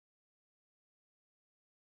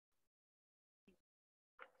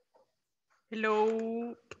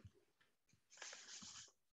Hello.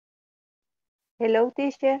 Hello,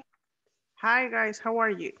 teacher. Hi guys, how are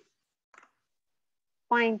you?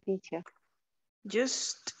 Fine, teacher.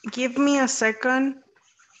 Just give me a second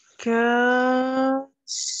because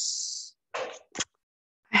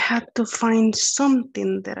I had to find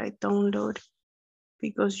something that I download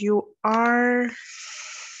because you are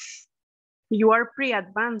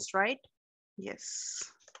pre-advanced, right? Yes.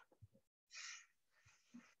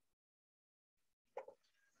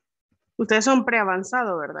 Ustedes son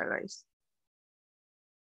pre-avanzado, ¿verdad, guys?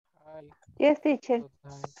 Hi, Yes, teacher. good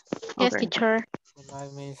night. Yes, Okay. teacher. Good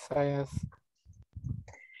night, Miss Sayas.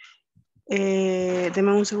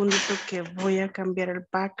 Deme un segundito que voy a cambiar el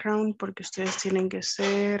background porque ustedes tienen que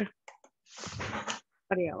ser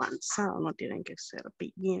pre-avanzado, no tienen que ser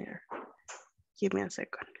beginner. Give me a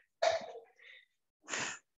second.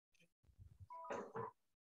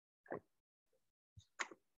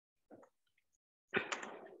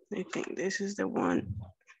 I think this is the one.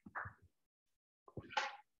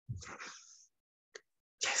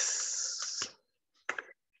 Yes.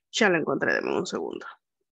 Ya lo encontré, deme un segundo.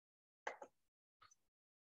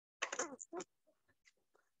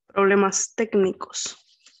 Problemas técnicos.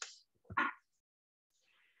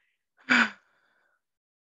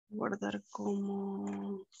 Guardar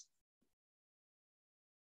como...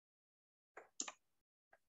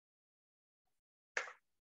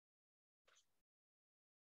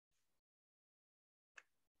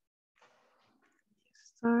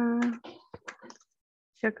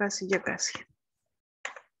 Ya casi, ya casi.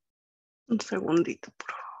 Un segundito,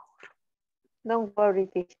 por favor. Don't worry,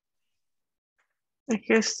 teacher. Es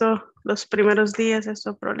que esto, los primeros días,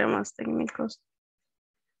 estos problemas técnicos.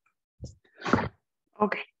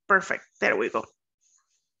 Okay, perfect. There we go.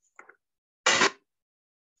 I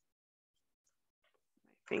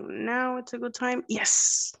think now it's a good time.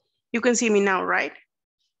 Yes. You can see me now, right?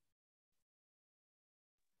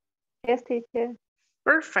 Yes, teacher.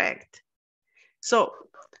 Perfect. So,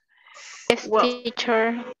 Yes, well,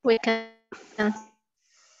 teacher. We can.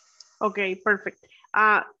 okay, perfect.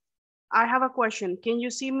 I have a question. Can you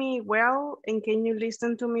see me well and can you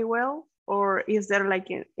listen to me well? Or is there like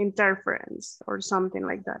an interference or something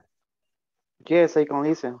like that? Yes, I can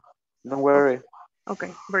listen. Don't worry.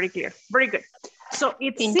 Okay, very clear. Very good. So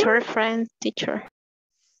it seems Interference, teacher.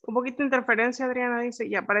 un poquito interferencia, Adriana dice,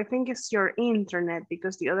 yeah, but I think it's your internet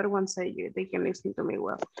because the other ones say they can listen to me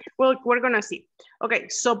well. Well, we're gonna see. Okay,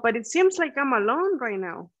 so, but it seems like I'm alone right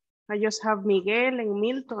now. I just have Miguel and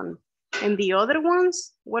Milton. And the other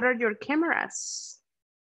ones, what are your cameras?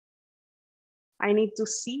 I need to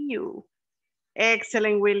see you.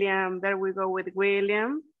 Excellent, William. There we go with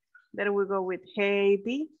William. There we go with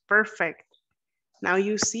Heidi. Perfect. Now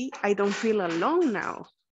you see, I don't feel alone now.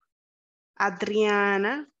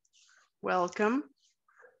 Adriana, welcome.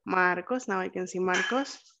 Marcos, now I can see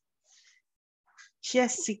Marcos.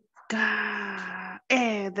 Jessica,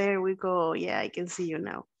 there we go. Yeah, I can see you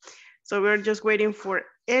now. So we're just waiting for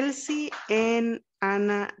Elsie and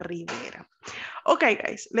Ana Rivera. Okay,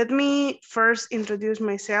 guys, let me first introduce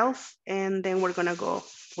myself and then we're gonna go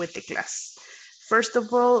with the class. First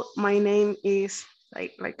of all, my name is,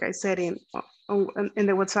 like I said in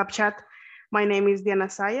the WhatsApp chat, my name is Diana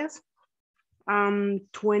Sayas. I'm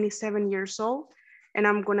 27 years old and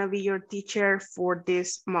I'm gonna be your teacher for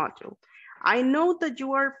this module. I know that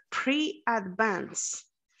you are pre-advanced,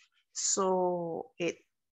 so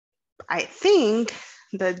I think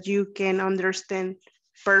that you can understand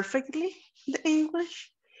perfectly the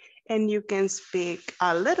English and you can speak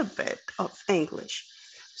a little bit of English.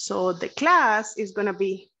 So the class is gonna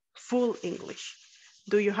be full English.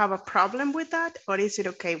 Do you have a problem with that or is it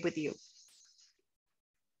okay with you?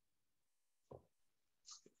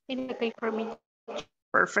 It's okay for me.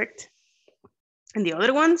 Perfect. And the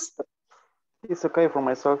other ones? It's okay for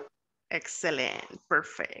myself. Excellent,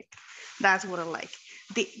 perfect. That's what I like.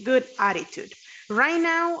 The good attitude. Right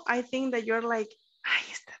now, I think that you're like, ay,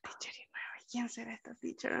 esta teacher, ¿quién será esta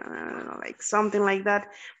teacher? Like something like that.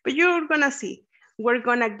 But you're gonna see, we're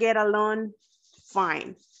gonna get along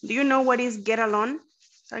fine. Do you know what is get along?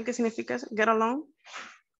 ¿Saben qué significa get along?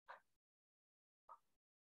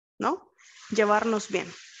 No? Llevarnos bien.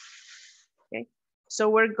 Okay. So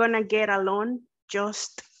we're gonna get along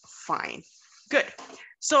just fine. Good.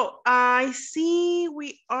 So I see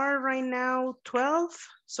we are right now 12.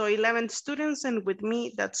 So 11 students and with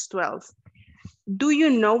me, that's 12. Do you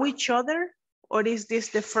know each other? Or is this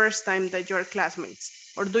the first time that you're classmates?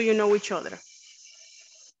 Or do you know each other?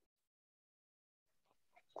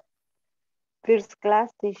 First class,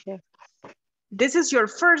 teacher. This is your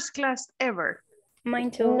first class ever.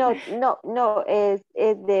 Mine too. No, is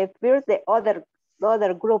the first, the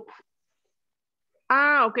other group.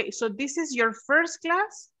 Ah, okay. So this is your first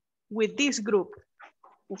class with this group.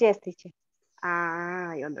 Yes, teacher.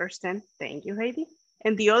 Ah, I understand. Thank you, Heidi.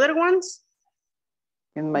 And the other ones?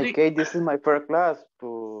 In my case, this is my first class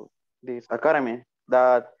to this academy.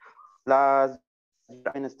 That last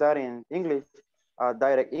year I'm studying English,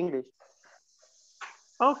 direct English.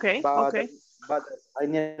 Okay, But okay. but I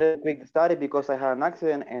needed a quick study because I had an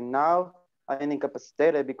accident, and now I'm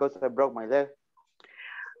incapacitated because I broke my leg.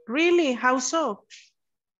 Really? How so?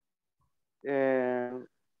 And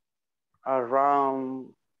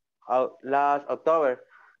around last October,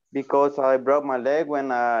 because I broke my leg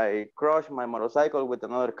when I crashed my motorcycle with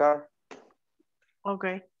another car.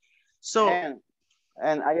 Okay. So,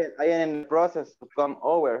 And I am in the process to come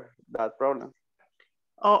over that problem.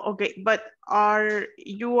 oh, okay. But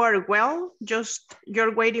you are well? Just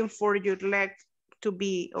you're waiting for your leg to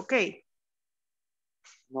be okay.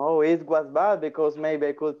 No, it was bad because maybe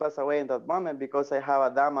I could pass away in that moment because I have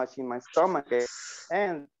a damage in my stomach.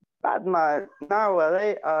 And but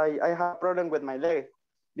nowadays I have a problem with my leg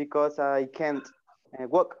because I can't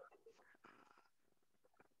walk.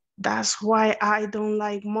 That's why I don't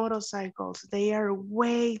like motorcycles. They are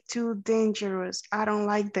way too dangerous. I don't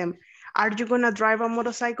like them. Are you gonna drive a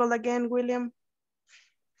motorcycle again, William?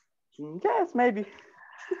 Yes, maybe.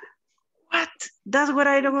 What? That's what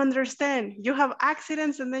I don't understand. You have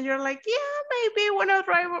accidents and then you're like, yeah, maybe when I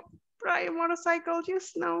drive a motorcycle,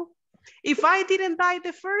 just no. If I didn't die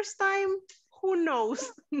the first time, who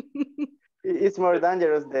knows? It's more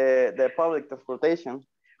dangerous the public transportation.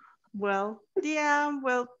 Well, yeah,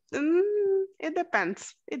 well, it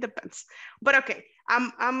depends. It depends. But okay,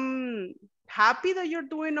 I'm happy that you're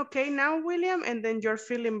doing okay now, William, and then you're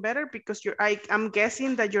feeling better because I'm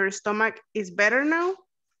guessing that your stomach is better now.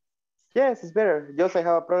 Yes, it's better. Just I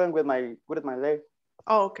have a problem with my leg.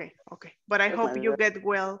 Oh, okay, okay. But I Just my hope you leg. get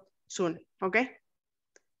well soon, okay?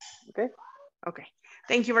 Okay. Okay,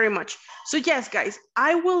 thank you very much. So yes, guys,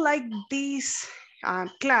 I would like this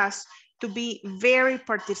class to be very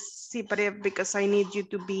participative because I need you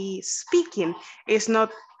to be speaking. It's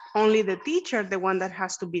not only the teacher, the one that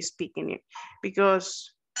has to be speaking it,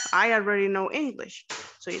 because I already know English.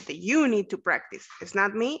 So you need to practice. It's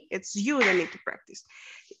not me, it's you that need to practice.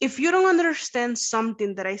 If you don't understand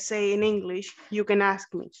something that I say in English, you can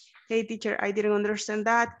ask me, hey teacher, I didn't understand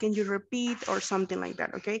that. Can you repeat or something like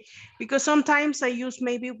that, okay? Because sometimes I use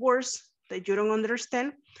maybe words that you don't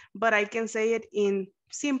understand, but I can say it in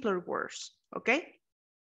simpler words, okay?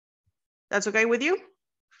 That's okay with you?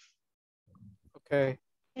 Okay.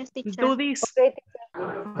 Yes, teacher. Do this. Okay,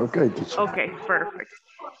 Okay, teacher. Okay, perfect.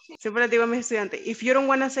 Siempre le digo a mis estudiantes, if you don't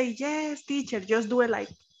want to say, yes, teacher, just do it like,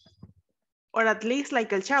 or at least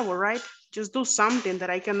like El Chavo, right? Just do something that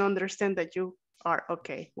I can understand that you are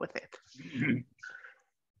okay with it.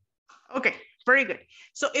 Okay, very good.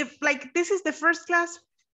 So if like this is the first class,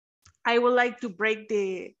 I would like to break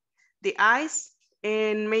the ice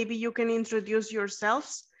and maybe you can introduce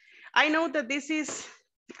yourselves. I know that this is,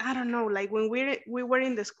 I don't know, like when we were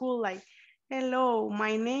in the school, like, hello,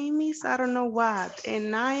 my name is I don't know what,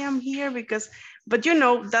 and I am here because, but you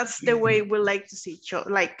know, that's the way we like to see each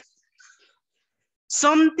other, like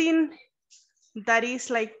something that is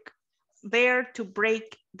like there to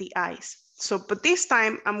break the ice. So, but this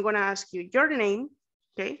time I'm gonna ask you your name,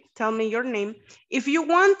 okay? Tell me your name. If you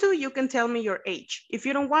want to, you can tell me your age. If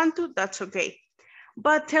you don't want to, that's okay.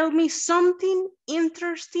 But tell me something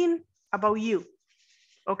interesting about you,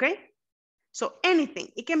 okay? So anything,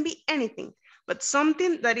 it can be anything, but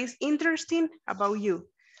something that is interesting about you.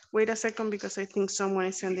 Wait a second, because I think someone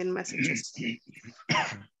is sending messages.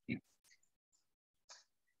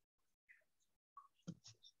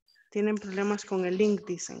 Tienen problemas con el link,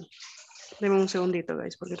 dicen. Deme un segundito,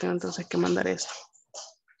 guys, porque tengo entonces que mandar esto.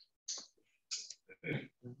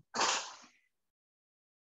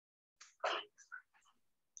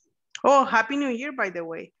 Oh, Happy New Year, by the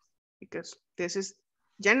way, because this is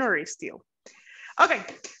January still. Okay,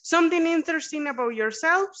 something interesting about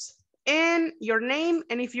yourselves and your name.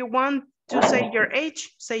 And if you want to say your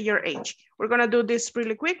age, say your age. We're gonna do this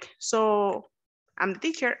really quick. So I'm the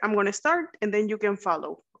teacher, I'm gonna start and then you can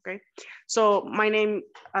follow, okay? So my name,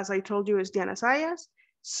 as I told you, is Diana Sayas.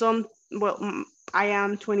 I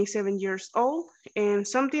am 27 years old and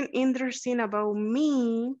something interesting about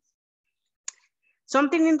me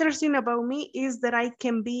is that I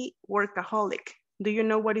can be workaholic. Do you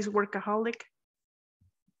know what is workaholic?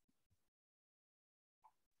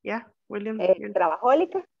 Yeah, William?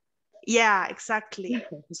 trabajólica. Yeah, exactly.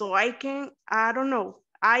 So I don't know.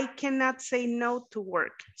 I cannot say no to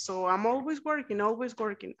work. So I'm always working, always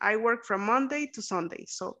working. I work from Monday to Sunday.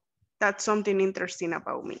 So that's something interesting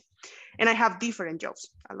about me. And I have different jobs,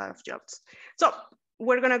 a lot of jobs. So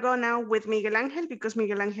we're gonna go now with Miguel Angel because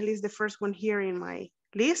Miguel Angel is the first one here in my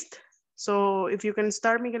list. So if you can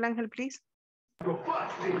start, Miguel Angel, please.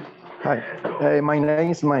 Hi, my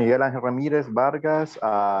name is Miguel Ángel Ramirez Vargas.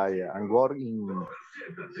 I work in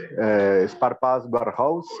Spar Pass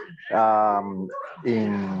Warehouse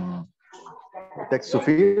in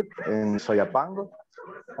Texufield in Soyapango.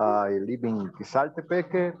 I live in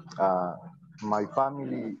Quizaltepeque. My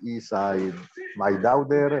family is my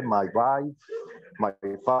daughter, my wife, my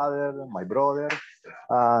father, my brother,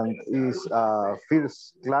 and is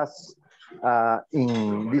first class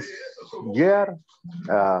in this year.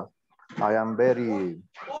 I am very,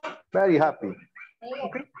 very happy.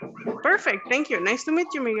 Okay, perfect. Thank you. Nice to meet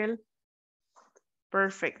you, Miguel.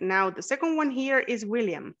 Perfect. Now the second one here is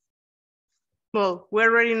William. Well, we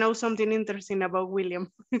already know something interesting about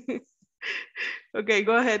William. Okay,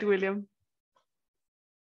 go ahead, William.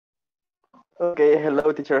 Okay,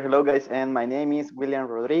 hello teacher, hello guys, and my name is William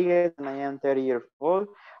Rodriguez, and I am 30 years old.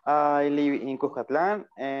 I live in Cuscatlán,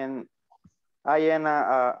 and I am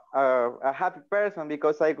a happy person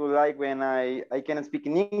because I could like when I can speak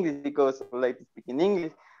in English because I like to speak in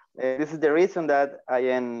English. This is the reason that I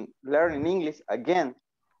am learning English again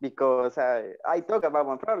because I talked about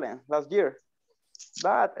my problem last year.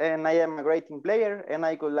 But and I am a great team player, and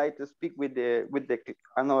I could like to speak with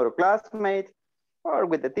another classmate or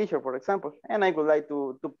with the teacher, for example. And I would like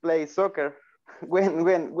to play soccer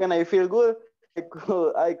when I feel good.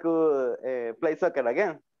 I could play soccer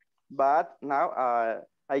again, but now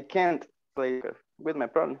I can't play with my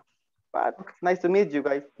problem. But nice to meet you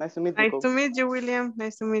guys. Nice to meet you. Nice to meet you, William.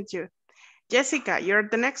 Nice to meet you. Jessica, you're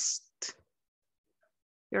the next.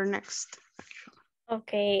 You're next.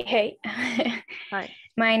 Okay, hey. Hi.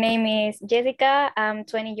 My name is Jessica. I'm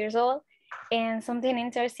 20 years old. And something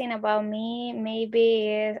interesting about me maybe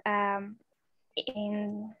is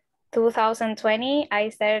in 2020, I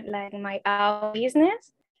started like my own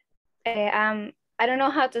business. I don't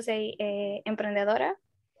know how to say emprendedora.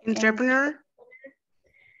 Entrepreneur?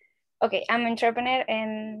 Okay, I'm an entrepreneur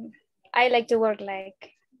and I like to work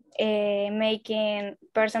like making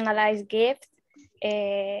personalized gifts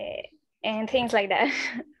and things like that.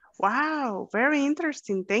 Wow, very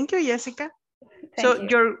interesting. Thank you, Jessica. Thank so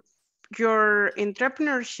you. your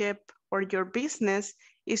entrepreneurship or your business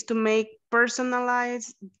is to make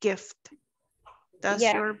personalized gift. That's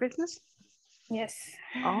your business? Yes.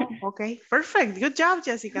 Oh, okay. Perfect. Good job,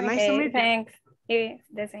 Jessica. Nice to Okay, meet thanks. You.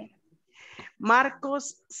 The same.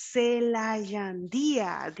 Marcos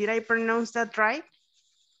Celayandia. Did I pronounce that right?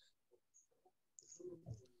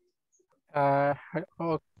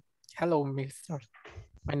 Oh, hello, Mr.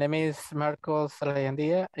 My name is Marcos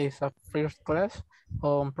Salayandia. It's a first class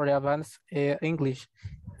on pre-advanced English,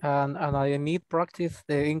 and I need practice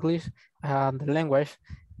the English and the language,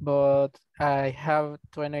 but I have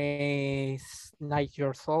 29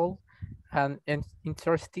 years old, and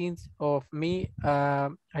interesting of me,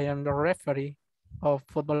 I am the referee of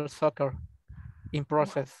football soccer in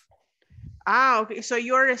process. Ah, okay. So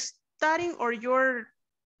you're studying or you're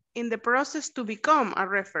in the process to become a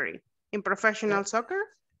referee in professional soccer?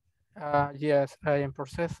 Yes, I am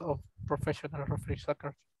process of professional referee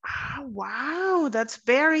soccer. Ah, wow, that's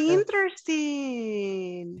very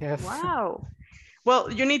interesting. Yes. Wow.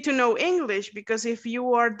 Well, you need to know English because if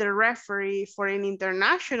you are the referee for an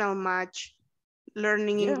international match,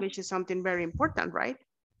 learning English is something very important, right?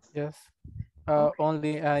 Yes.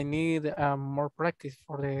 Only I need more practice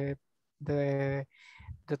for the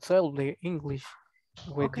 12 English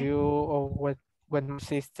with you or with my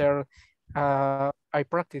sister. I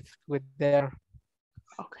practice with there.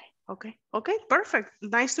 Okay, perfect.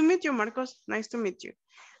 Nice to meet you, Marcos. Nice to meet you.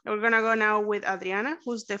 We're gonna go now with Adriana,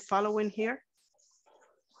 who's the following here.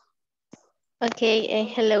 Okay,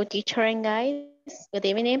 hello teacher and guys. Good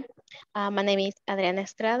evening. My name is Adriana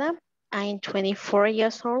Estrada. I'm 24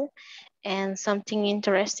 years old, and something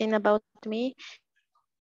interesting about me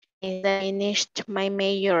is that I finished my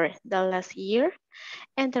major the last year.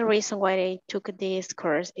 And the reason why I took this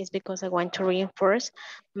course is because I want to reinforce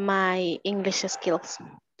my English skills.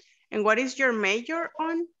 And what is your major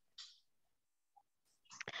on?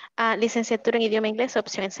 Licenciatura en idioma inglés,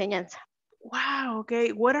 opción enseñanza. Wow,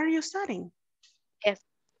 okay. What are you studying? Yes.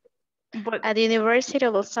 But at the University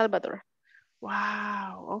of El Salvador.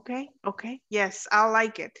 Wow, okay. Yes, I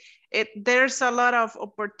like it. There's a lot of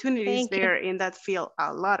opportunities there in that field,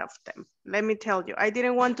 a lot of them. Let me tell you, I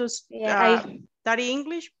didn't want to study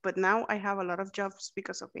English, but now I have a lot of jobs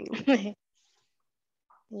because of English.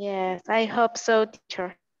 Yes, I hope so,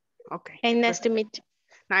 teacher. Okay. And nice to meet you.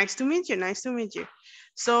 Nice to meet you. Nice to meet you.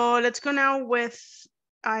 So let's go now with,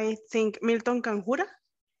 I think, Milton Canjura.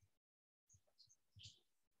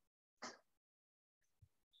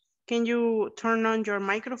 Can you turn on your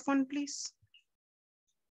microphone, please?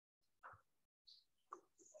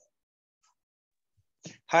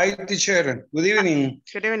 Hi, teacher. Good evening.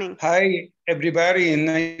 Good evening. Hi, everybody.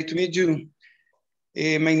 Nice to meet you.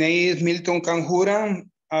 My name is Milton Canjura.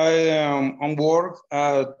 I am on work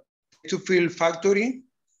at Field Factory.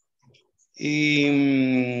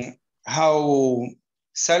 How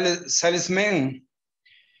salesman.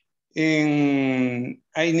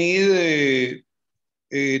 I need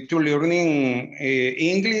to learning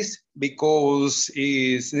English because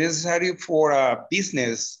it's necessary for a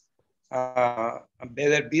business, a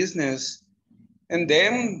better business. And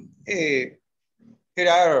then here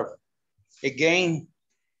are again,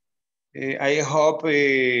 I hope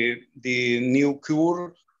the new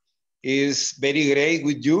cure is very great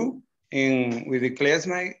with you and with the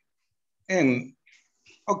classmate. And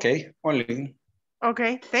okay, only.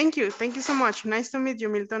 Okay, thank you. Thank you so much. Nice to meet you,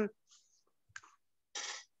 Milton.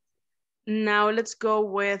 Now let's go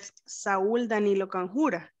with Saúl Danilo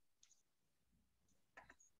Canjura.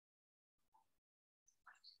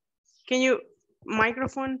 Can you,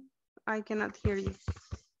 microphone? I cannot hear you.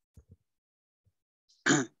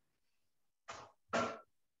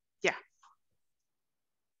 Yeah.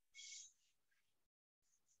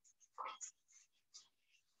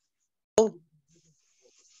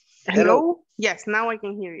 Hello? Yes, now I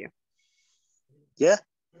can hear you. Yeah.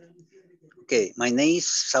 Okay, my name is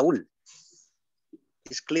Saul.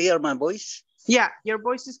 Is clear my voice? Yeah, your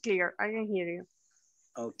voice is clear. I can hear you.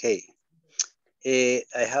 Okay.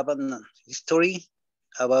 I have a story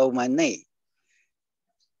about my name.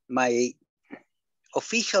 My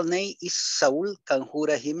official name is Saul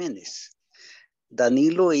Canjura Jimenez.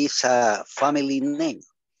 Danilo is a family name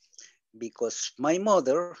because my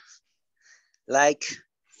mother liked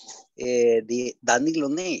the Danilo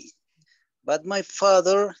name. But my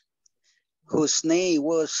father, whose name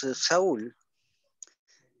was Saul,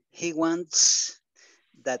 he wants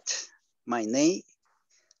that my name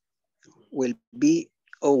will be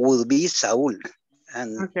or will be Saul.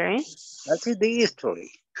 And okay, that is the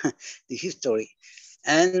history, the history.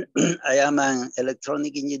 And I am an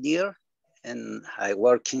electronic engineer and I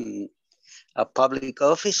work in a public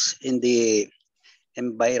office in the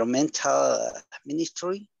environmental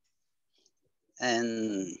ministry.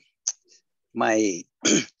 And my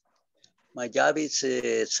my job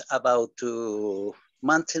is about to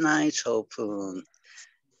maintenance of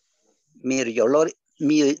meteorology.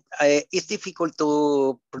 It's difficult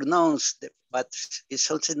to pronounce, but it's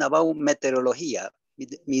something about meteorologia,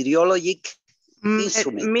 meteorologic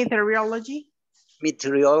instrument.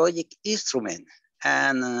 Meteorologic instrument.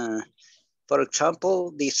 And for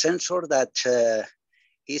example, the sensor that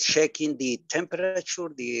is checking the temperature,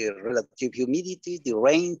 the relative humidity, the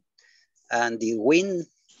rain, and the wind,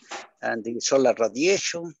 and the solar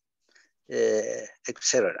radiation,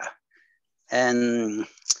 etc. And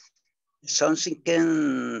something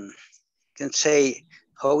can say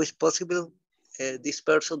how is possible this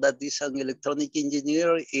person that is an electronic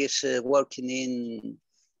engineer is working in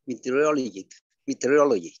meteorology.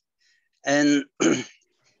 And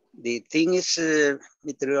the thing is,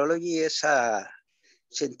 meteorology is a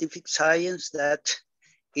scientific science that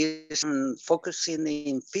is focusing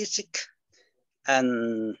in physics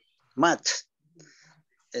and math.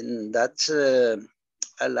 And that's,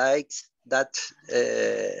 I like that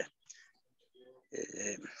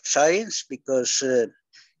science because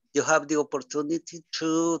you have the opportunity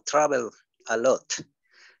to travel a lot.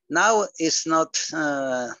 Now it's not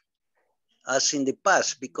as in the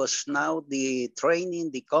past because now the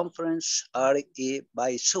training, the conference are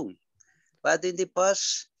by Zoom. But in the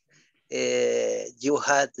past, you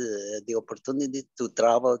had the opportunity to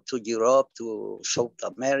travel to Europe, to South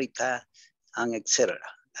America, and etc.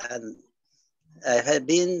 And I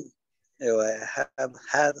have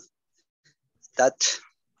had that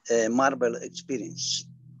marvel experience.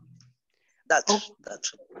 That's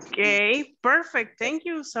okay. Perfect. Thank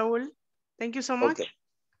you, Saul. Thank you so much. Okay.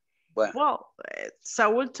 Well,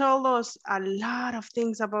 Saul told us a lot of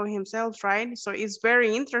things about himself, right? So it's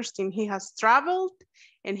very interesting. He has traveled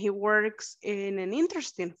and he works in an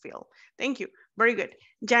interesting field. Thank you. Very good.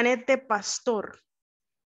 Janet de Pastor.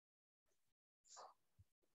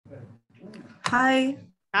 Hi.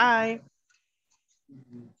 Hi.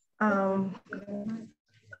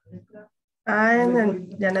 I'm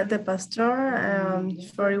Janet de Pastor. I'm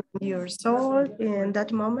 41 years old. In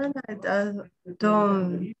that moment, I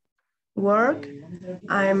don't work.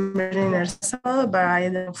 I'm living in El Salvador, but I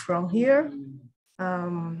am from here.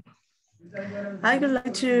 I would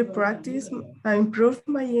like to practice, improve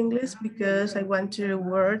my English because I want to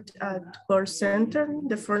work at call center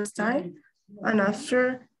the first time. And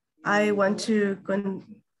after, I want to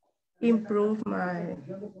improve my,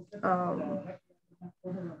 I'm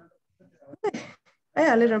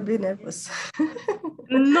a little bit nervous.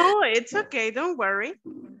 No, it's okay. Don't worry.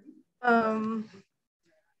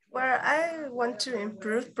 Where I want to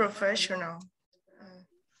improve professional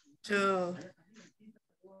to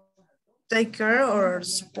take care or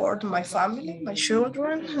support my family, my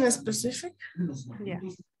children in specific. Yeah.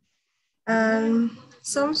 And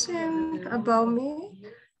something about me,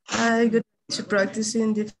 I go to practice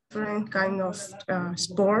in different kind of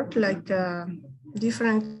sport, like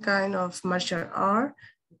different kind of martial art,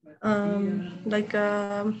 like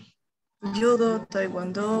judo,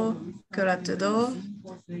 taekwondo, karate do,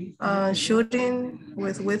 shooting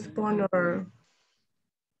with weapon or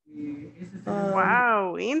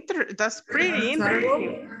Wow, that's pretty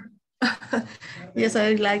interesting. yes,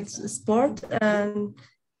 I like sport, and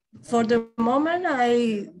for the moment,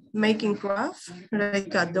 I making craft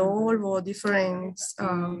like a doll or different.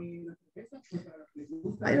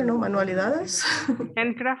 I don't know, manualidades.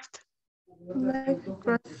 Handcraft. Like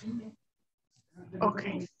craft.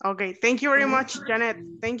 Okay. Okay. Thank you very much, Janet.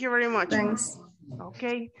 Thank you very much. Thanks.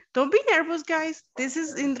 Okay. Don't be nervous, guys. This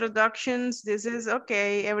is introductions. This is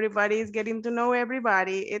okay. Everybody is getting to know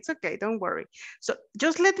everybody. It's okay. Don't worry. So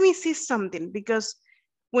just let me see something, because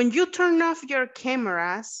when you turn off your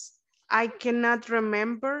cameras, I cannot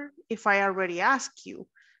remember if I already asked you.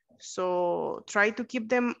 So try to keep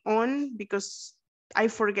them on, because I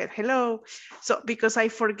forget. Hello. So because I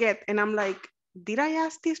forget, and I'm like, did I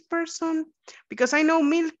ask this person? Because I know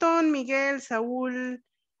Milton, Miguel, Saul,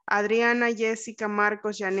 Adriana, Jessica,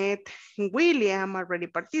 Marcos, Janet, William already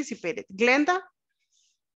participated. Glenda,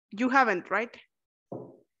 you haven't, right?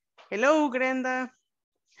 Hello, Glenda.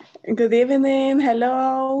 Good evening.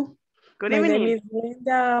 Hello. Good My evening. name is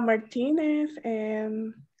Linda Martinez,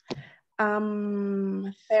 and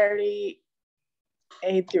I'm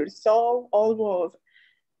 38 years old, almost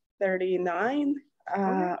 39.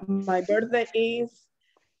 My birthday is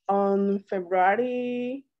on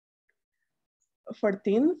February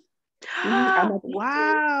 14th. I'm a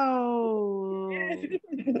Wow.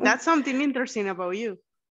 That's something interesting about you.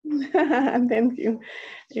 Thank you.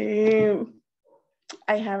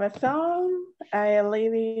 I have a son. I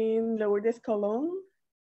live in Lourdes, Cologne.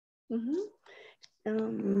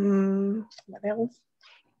 What else?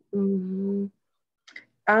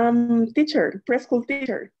 I'm teacher, preschool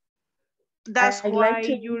teacher. That's I why like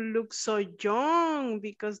to... you look so young,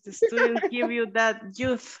 because the students give you that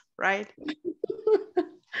youth, right?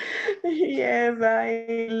 Yes,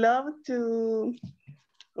 I love to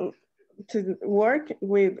work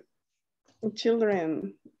with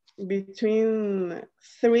children between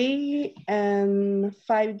 3 and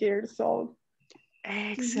 5 years old.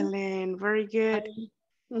 Excellent, very good.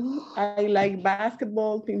 I like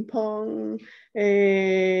basketball, ping pong,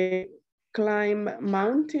 climb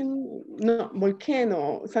mountain, no,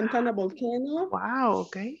 volcano, Santana volcano. Wow,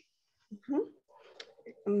 okay.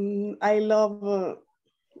 I love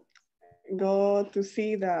go to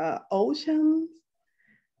see the ocean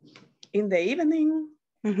in the evening.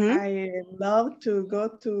 I love to go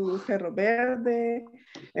to Cerro Verde,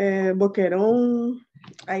 Boquerón.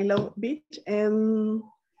 I love beach and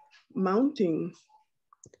mountains.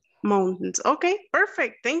 Mountains. Okay,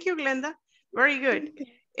 perfect. Thank you, Glenda. Very good.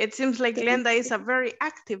 It seems like Glenda is a very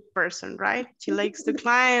active person, right? She likes to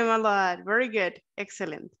climb a lot. Very good.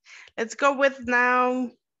 Excellent. Let's go with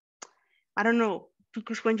now, I don't know,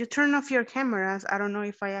 because when you turn off your cameras, I don't know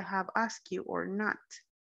if I have asked you or not.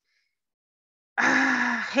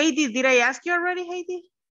 Heidi, did I ask you already,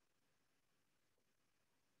 Heidi?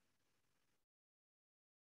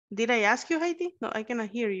 Did I ask you, Heidi? No, I cannot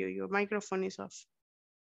hear you. Your microphone is off.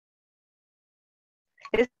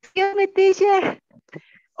 Excuse me, teacher.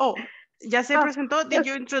 Oh, ¿ya se presentó? Did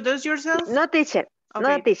you introduce yourself? No, teacher.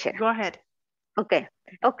 Okay, no, teacher. Go ahead. Okay.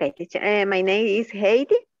 Okay, teacher. My name is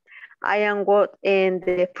Heidi. I am work in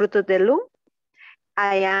the Fruto de Loom.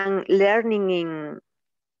 I am learning in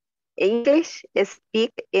English,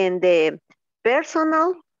 speak in the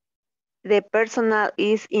personal. The personal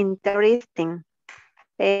is interesting.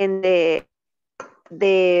 And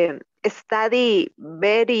the study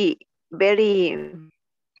very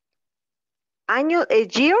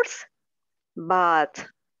years, but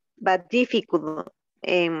difficult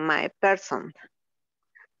in my person.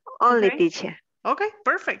 Only teacher. Okay,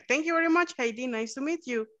 perfect. Thank you very much, Heidi. Nice to meet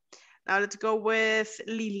you. Now let's go with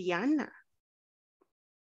Liliana.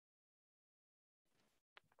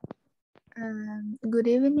 Good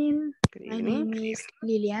evening. Good My evening. name is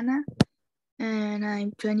Liliana and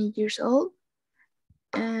I'm 20 years old.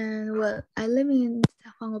 And well, I live in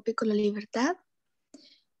San Juan Opícola Libertad.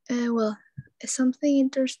 Well, something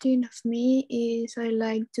interesting of me is I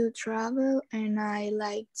like to travel and I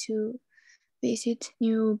like to visit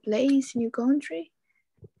new place, new country.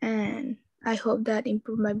 And I hope that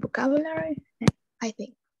improve my vocabulary. I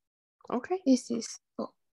think. Okay. This is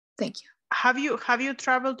all. Thank you. Have you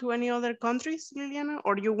traveled to any other countries, Liliana,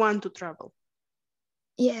 or you want to travel?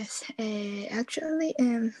 Yes, actually,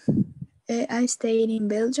 I stayed in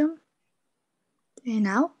Belgium. And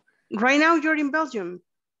now? Right now you're in Belgium?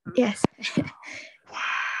 Yes.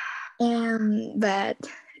 But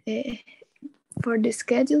for the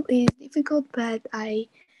schedule is difficult, but I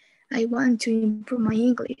want to improve my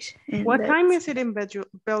English. And what time is it in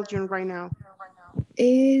Belgium right now?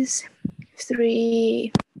 Is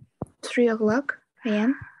 3 o'clock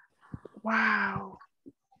a.m. Wow.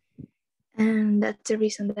 And that's the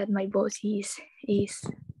reason that my boss is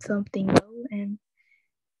something low,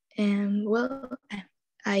 and well,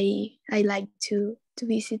 I like to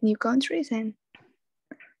visit new countries and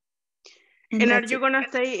are you gonna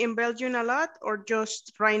stay in Belgium a lot or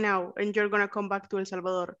just right now and you're gonna come back to El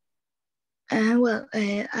Salvador? Well,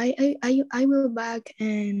 I will back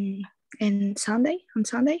on Sunday.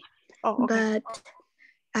 Oh, okay. But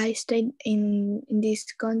I stayed in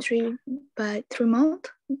this country by 3 months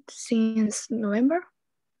since November.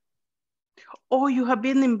 Oh, you have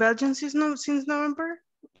been in Belgium since November?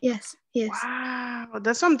 Yes. Wow,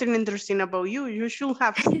 that's something interesting about you. You should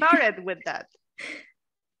have started with that.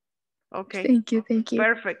 Okay. Thank you.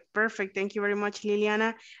 Perfect. Thank you very much,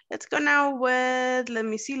 Liliana. Let's go now with, let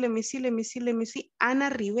me see, Ana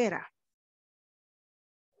Rivera.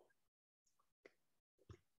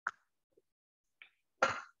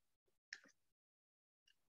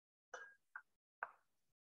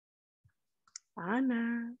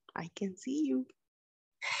 Ana, I can see you.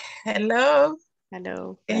 Hello.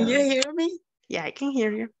 Hello. Can you hear me? Yeah, I can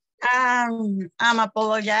hear you. I'm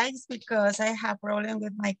apologize because I have problem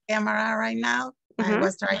with my camera right now. I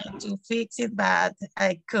was trying to fix it, but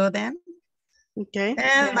I couldn't. Okay.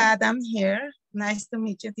 But I'm here. Nice to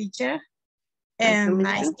meet you, teacher. And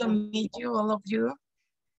nice to meet you, all of you.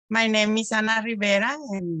 My name is Ana Rivera,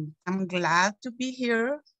 and I'm glad to be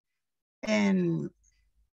here. And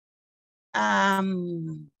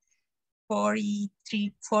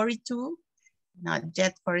 42, not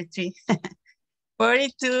yet 43,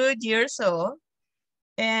 42 years old.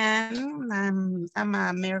 And I'm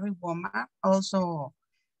a married woman. Also,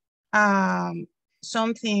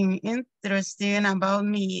 something interesting about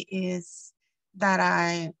me is that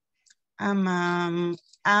I'm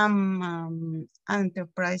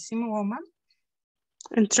enterprising woman.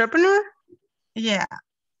 Entrepreneur? Yeah,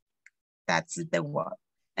 that's the word.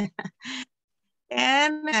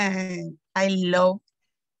 And I love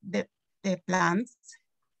the plants.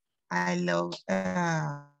 I love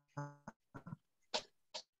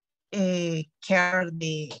care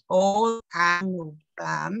the all kind of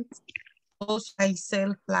plants. Also, I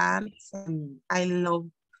sell plants and I love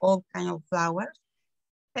all kind of flowers.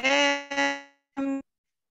 And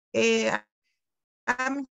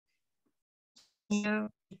I'm here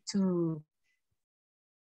to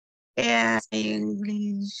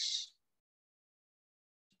English.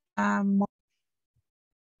 And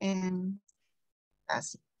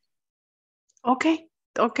that's it. Okay.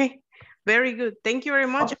 Very good. Thank you very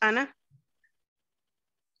much, Anna.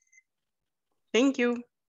 Thank you.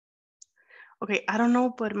 Okay, I don't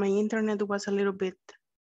know, but my internet was a little bit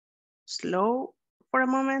slow for a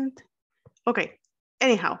moment. Okay,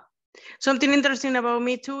 anyhow. Something interesting about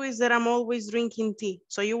me too is that I'm always drinking tea.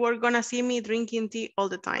 So you were gonna see me drinking tea all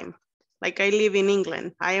the time. Like I live in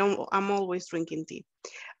England. I'm always drinking tea.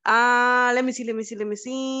 Let me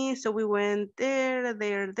see. So we went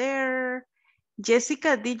there.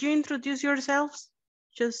 Jessica, did you introduce yourselves?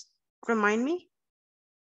 Just remind me.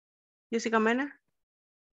 Jessica Mena?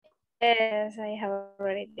 Yes, I have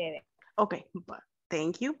already did it. Okay,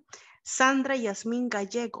 thank you. Sandra Yasmin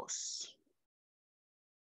Gallegos.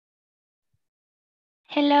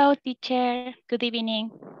 Hello, teacher. Good evening.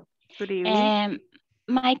 Good evening.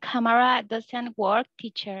 My camera doesn't work,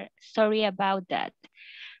 teacher. Sorry about that.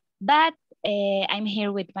 But I'm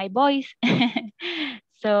here with my voice.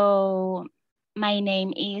 So my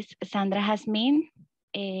name is Sandra Jasmine,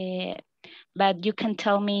 but you can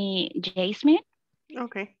tell me Jasmine.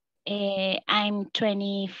 Okay. I'm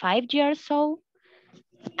 25 years old.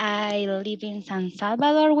 I live in San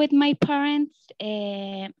Salvador with my parents.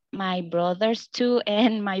 my brothers too,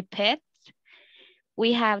 and my pets.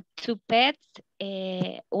 We have 2 pets,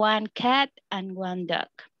 1 cat and 1 dog.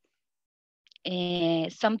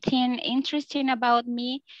 Something interesting about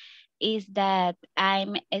me is that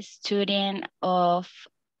I'm a student of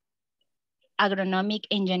agronomic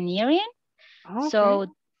engineering. Okay. So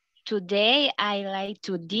today I like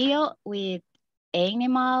to deal with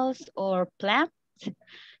animals or plants.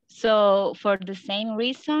 So for the same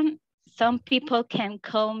reason, some people can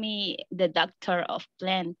call me the doctor of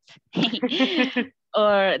plants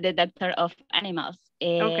or the doctor of animals.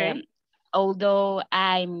 Okay. Although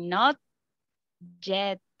I'm not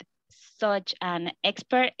yet such an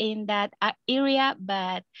expert in that area,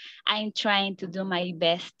 but I'm trying to do my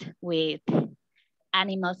best with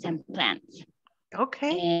animals and plants.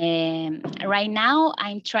 Okay. Right now,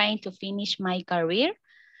 I'm trying to finish my career.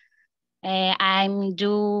 I'm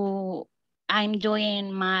doing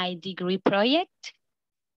my degree project,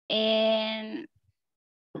 and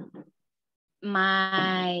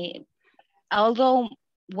although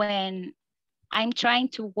when I'm trying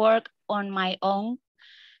to work on my own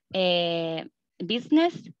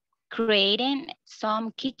business, creating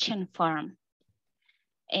some kitchen farm.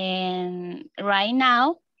 And right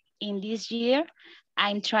now, in this year,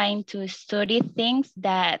 I'm trying to study things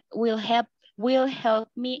that will help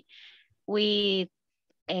me with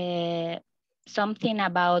something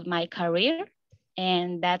about my career,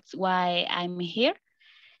 and that's why I'm here.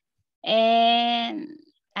 And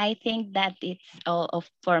I think that it's all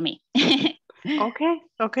for me. Okay.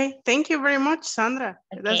 Thank you very much, Sandra.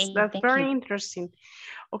 Okay, That's thank very you. interesting.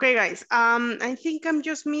 Okay, guys. I think I'm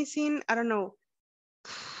just missing, I don't know.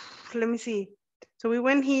 Let me see. So we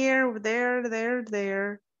went here, there.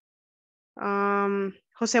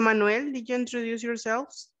 Jose Manuel, did you introduce yourself?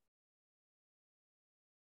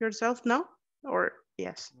 No? Or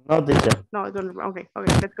yes? No, teacher. No, I don't remember. Okay,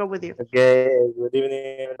 let's go with you. Okay, good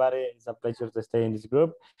evening, everybody. It's a pleasure to stay in this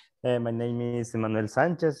group. My name is Manuel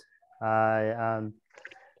Sanchez. I am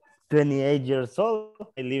 28 years old.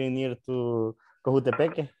 I live near to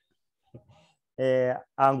Cojutepeque.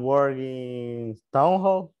 I'm working town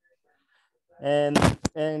hall, and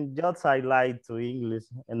just I like to English,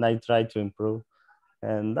 and I try to improve,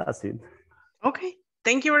 and that's it. Okay,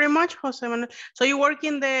 thank you very much, Jose Manuel. So you work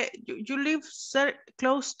in you live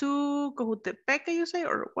close to Cojutepeque, you say,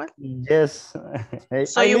 or what? Yes,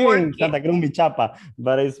 So I you live work in Santa Cruz, Michapa,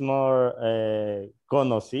 but it's more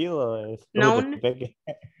conocido as known? Cojutepeque.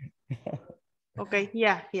 Okay,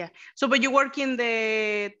 yeah. So, but you work in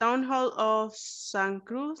the town hall of San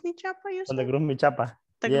Cruz, Michapa, you say? Santa Cruz, Michapa.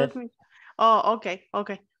 Yes. Oh, okay.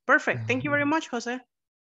 Perfect. Thank you very much, Jose.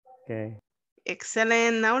 Okay.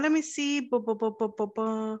 Excellent. Now let me see.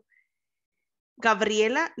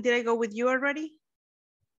 Gabriela, did I go with you already?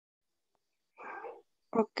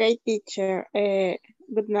 Okay, teacher.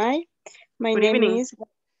 Good night. My Good name evening. is...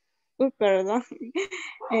 perdón.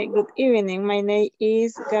 Good evening. My name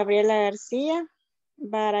is Gabriela Garcia,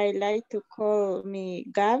 but I like to call me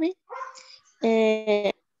Gabi.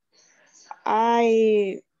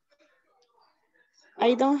 I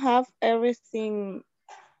don't have everything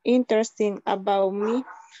interesting about me.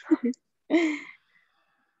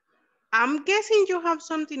 I'm guessing you have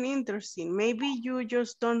something interesting. Maybe you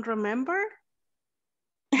just don't remember.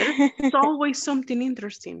 There's always something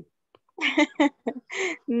interesting.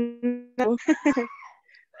 No.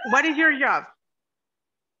 What is your job?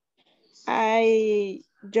 I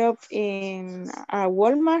job in a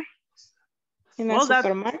Walmart, in a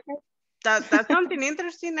supermarket. That's something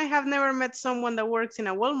interesting. I have never met someone that works in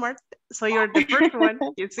a Walmart. So you're the first one,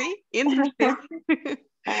 you see? Interesting.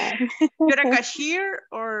 You're a cashier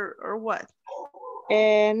or what?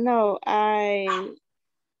 No, I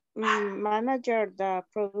manager the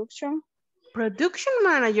production. Production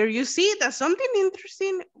manager, you see, that's something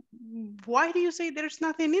interesting. Why do you say there's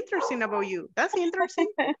nothing interesting about you? That's interesting.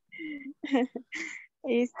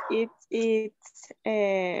 It's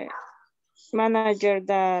manager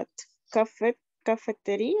that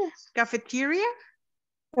cafeteria. Cafeteria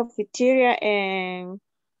and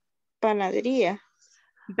panaderia.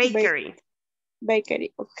 Bakery.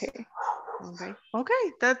 Bakery, okay.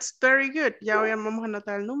 Okay, that's very good. Ya vamos a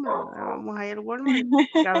anotar el número. Vamos a ir al Walmart.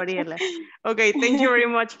 Gabriela. Okay, thank you very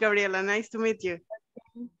much, Gabriela. Nice to meet you.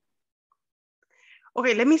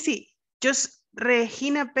 Okay, let me see. Just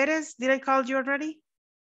Regina Perez, did I call you already?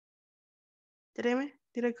 Did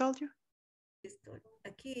I call you? Estoy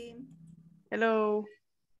aquí. Hello.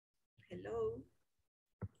 Hello.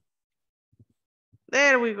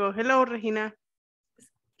 There we go. Hello, Regina.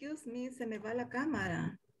 Excuse me, se me va la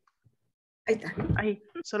cámara. Ahí está. Ay,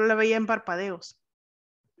 solo la veía en parpadeos.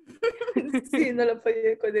 Sí, no lo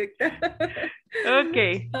podía conectar.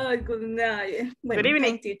 Okay. Good night. Bueno, Good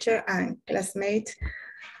evening. hi, teacher and classmates.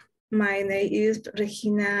 My name is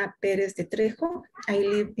Regina Perez de Trejo. I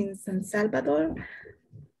live in San Salvador.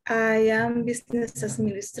 I am business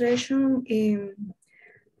administration.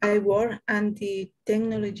 I work at the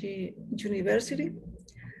technology university.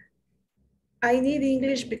 I need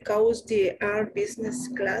English because the our business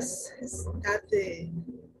classes that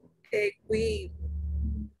we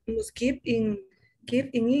must keep in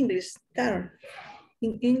English there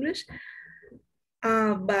in English,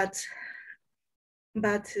 but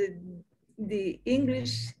the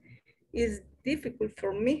English is difficult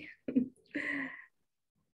for me.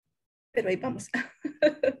 Pero ahí vamos.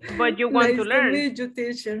 But you want to learn. Nice to meet you,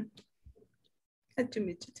 teacher. Nice to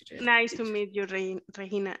meet you, teacher. Nice to meet you,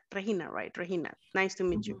 Regina, right? Regina, nice to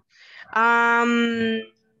meet you. No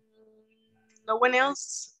one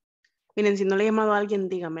else? Miren, si no le he llamado a alguien,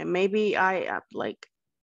 dígame. Maybe I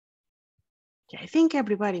think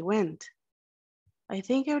everybody went. I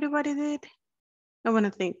think everybody did. I want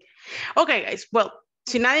to think. Okay, guys. Well,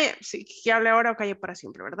 si que hable ahora o calle para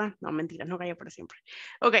siempre, ¿verdad? No, mentira, no calle para siempre.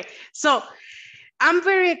 Okay, so I'm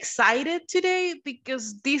very excited today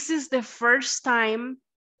because this is the first time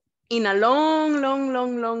in a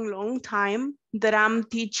long time that I'm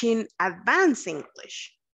teaching advanced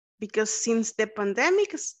English. Because since the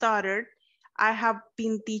pandemic started, I have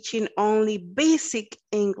been teaching only basic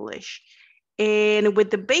English. And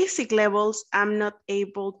with the basic levels, I'm not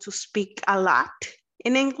able to speak a lot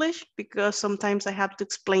in English because sometimes I have to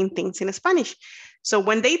explain things in Spanish. So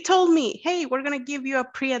when they told me, hey, we're gonna give you a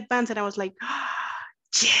pre-advanced, and I was like,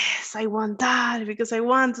 yes, I want that because I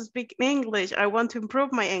want to speak English. I want to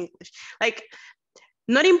improve my English. Like,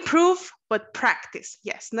 not improve, but practice.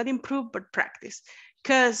 Yes, not improve, but practice.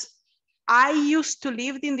 Because I used to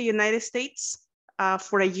live in the United States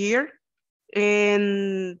for a year,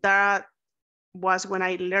 and that was when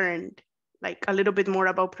I learned like a little bit more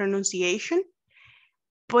about pronunciation.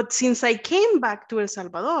 But since I came back to El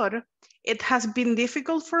Salvador, it has been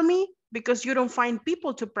difficult for me because you don't find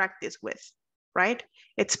people to practice with, right?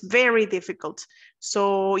 It's very difficult.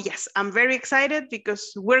 So yes, I'm very excited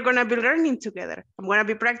because we're gonna be learning together. I'm gonna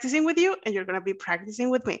be practicing with you and you're gonna be practicing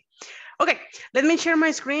with me. Okay, let me share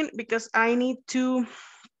my screen because I need to,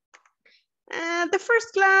 the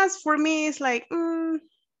first class for me is like,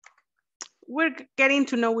 we're getting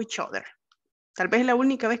to know each other. Tal vez la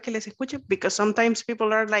única vez que les escuche, because sometimes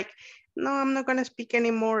people are like, no, I'm not gonna speak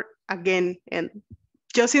anymore again. And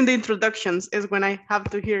just in the introductions is when I have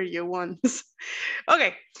to hear you once.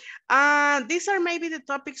 Okay, these are maybe the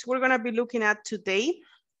topics we're gonna be looking at today.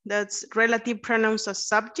 That's relative pronouns as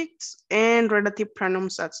subjects and relative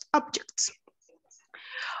pronouns as objects.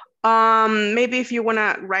 Maybe if you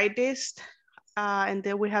wanna write this, and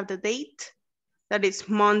then we have the date. That is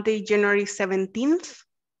Monday, January 17th,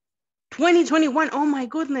 2021. Oh my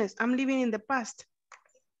goodness, I'm living in the past.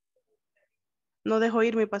 No dejo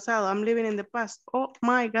ir mi pasado. I'm living in the past. Oh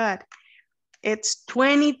my God. It's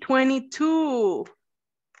 2022.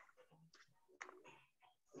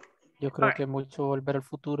 Yo creo que mucho volver al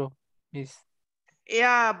futuro.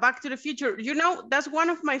 Yeah, Back to the Future. You know, that's one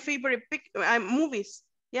of my favorite movies.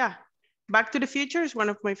 Yeah, Back to the Future is one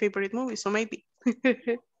of my favorite movies, so maybe.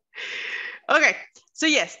 Okay, so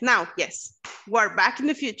yes, we're back in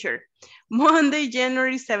the future. Monday,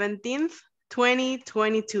 January 17th,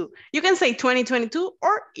 2022. You can say 2022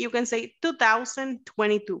 or you can say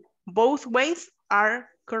 2022. Both ways are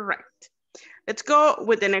correct. Let's go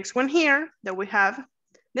with the next one here that we have.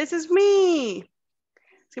 This is me.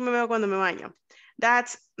 Si me veo cuando me baño.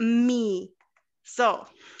 That's me. So,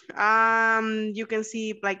 you can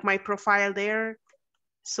see like my profile there.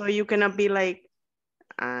 So you cannot be like,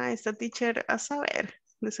 esta teacher a saber,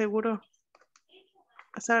 de seguro.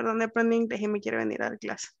 A saber dónde aprendí inglés y me quiere venir a dar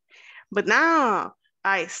clase. But now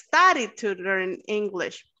I started to learn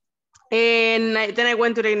English. And then I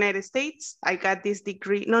went to the United States. I got this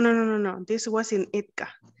degree. No. This was in ITCA.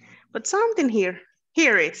 But something here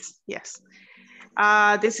is, yes.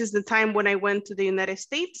 This is the time when I went to the United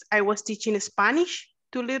States. I was teaching Spanish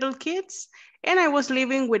to little kids. And I was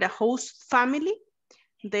living with a host family.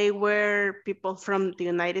 They were people from the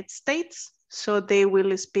United States. So they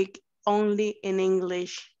will speak only in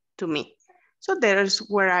English to me. So there's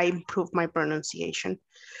where I improve my pronunciation.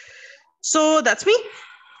 So that's me.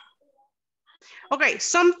 Okay,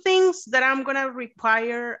 some things that I'm gonna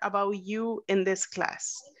require about you in this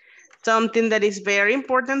class. Something that is very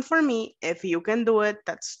important for me, if you can do it,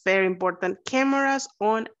 that's very important. Cameras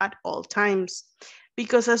on at all times.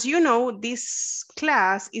 Because as you know, this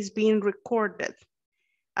class is being recorded.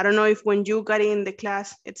 I don't know if when you got in the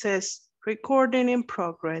class, it says recording in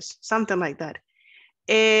progress, something like that.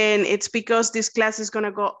 And it's because this class is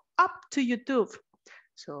gonna go up to YouTube.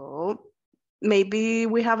 So maybe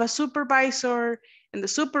we have a supervisor and the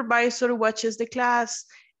supervisor watches the class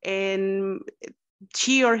and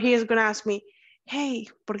she or he is gonna ask me, hey,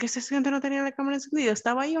 ¿por qué este estudiante no tenía la cámara encendida?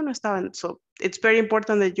 ¿Estaba ahí o no estaba? So it's very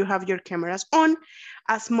important that you have your cameras on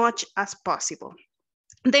as much as possible.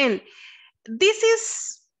 Then this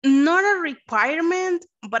is not a requirement,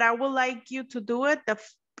 but I would like you to do it.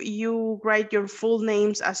 You write your full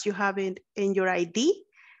names as you have it in your ID,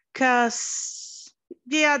 because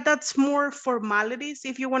yeah, that's more formalities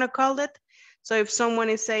if you want to call it. So if someone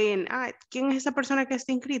is saying, ¿quién es esa persona que está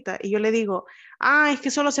inscrita? Y yo le digo, es que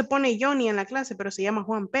solo se pone Johnny en la clase, pero se llama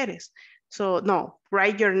Juan Pérez. So no,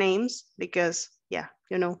 write your names because, yeah,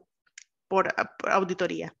 you know, por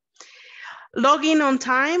auditoría. Log in on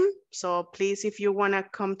time. So please, if you want to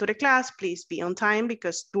come to the class, please be on time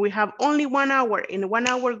because we have only 1 hour and 1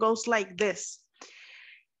 hour goes like this.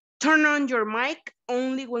 Turn on your mic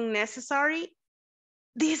only when necessary.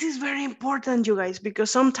 This is very important, you guys,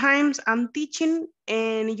 because sometimes I'm teaching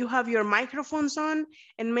and you have your microphones on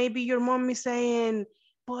and maybe your mom is saying,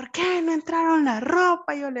 ¿por qué no entraron la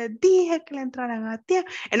ropa? Yo les dije que le entraran a tiempo.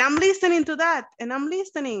 And I'm listening to that and I'm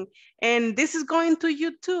listening. And this is going to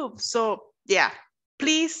YouTube. So yeah,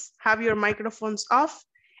 please have your microphones off.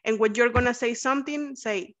 And when you're going to say something,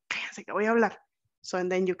 say, cállense que voy a hablar. So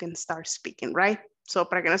and then you can start speaking, right? So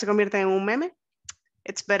para que no se convierta en un meme,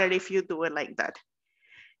 it's better if you do it like that.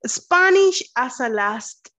 Spanish as a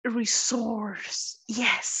last resource.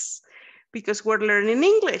 Yes, because we're learning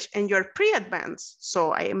English and you're pre-advanced.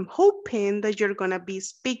 So I am hoping that you're going to be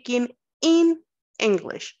speaking in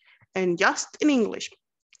English and just in English.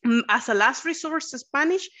 As a last resource,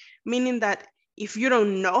 Spanish, meaning that if you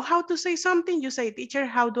don't know how to say something, you say, teacher,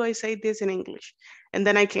 how do I say this in English? And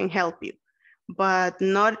then I can help you, but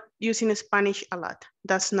not using Spanish a lot.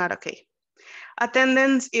 That's not okay.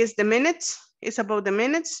 Attendance is the minutes. It's about the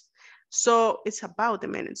minutes. So it's about the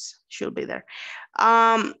minutes, should be there.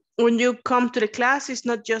 When you come to the class, it's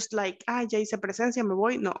not just like, ya hice presencia, me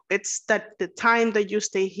voy. No, it's that the time that you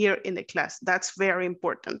stay here in the class. That's very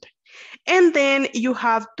important. And then you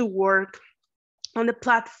have to work on the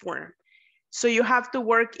platform. So you have to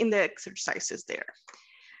work in the exercises there.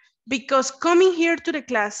 Because coming here to the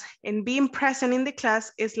class and being present in the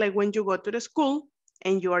class is like when you go to the school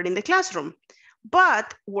and you are in the classroom.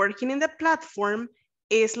 But working in the platform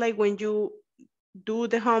is like when you do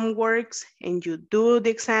the homeworks and you do the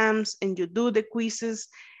exams and you do the quizzes.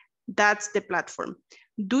 That's the platform.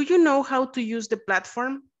 Do you know how to use the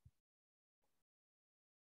platform?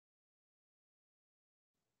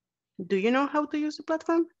 Do you know how to use the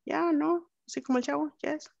platform? Yeah, no. Así como el chavo?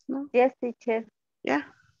 Yes, no. Yes, teacher. Yeah,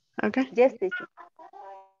 okay. Yes, teacher.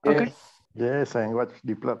 Okay. Yes, I watch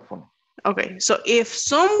the platform. Okay, so if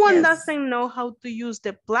someone Yes. doesn't know how to use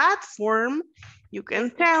the platform, you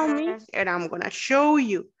can tell me and I'm gonna show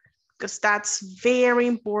you because that's very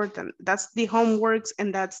important. That's the homeworks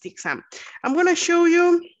and that's the exam. I'm gonna show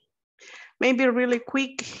you maybe really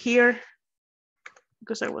quick here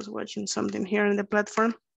because I was watching something here in the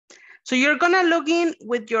platform. So you're gonna log in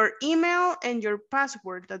with your email and your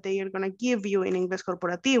password that they are gonna give you in Ingles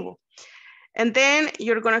Corporativo. And then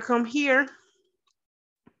you're gonna come here.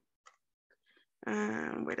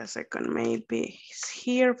 Wait a second, maybe it's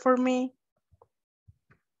here for me.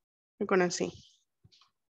 You're gonna see.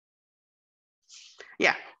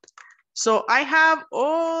 Yeah, so I have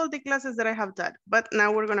all the classes that I have done, but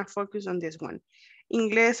now we're gonna focus on this one.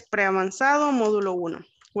 Inglés Preavanzado, módulo 1.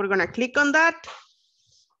 We're gonna click on that.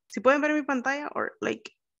 Si pueden ver mi pantalla or like,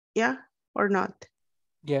 yeah, or not?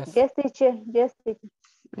 Yes. Yes, teacher. Yes, teacher.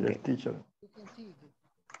 Yes, teacher.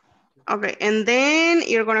 Okay, and then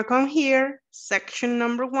you're gonna come here, section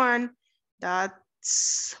number 1.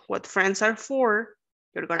 That's what friends are for.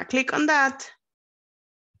 You're gonna click on that.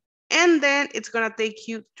 And then it's gonna take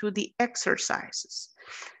you to the exercises.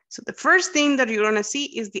 So the first thing that you're gonna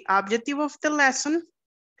see is the objective of the lesson.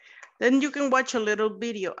 Then you can watch a little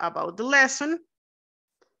video about the lesson.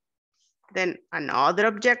 Then another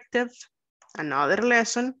objective, another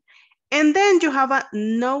lesson. And then you have a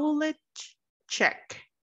knowledge check.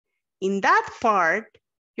 In that part,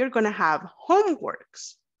 you're gonna have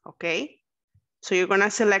homeworks, okay? So you're gonna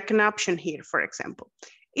select an option here, for example.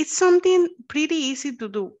 It's something pretty easy to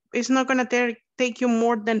do. It's not gonna take you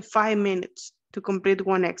more than 5 minutes to complete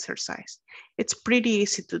one exercise. It's pretty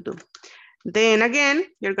easy to do. Then again,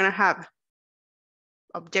 you're gonna have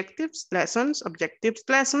objectives, lessons,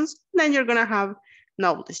 then you're gonna have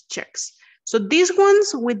knowledge checks. So these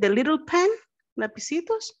ones with the little pen,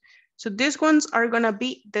 lapicitos. So these ones are gonna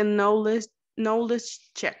be the knowledge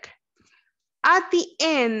check. At the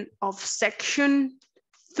end of section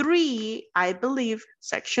 3, I believe,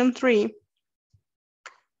 section 3.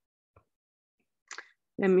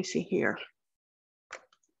 Let me see here.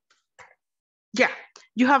 Yeah,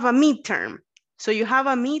 you have a midterm. So you have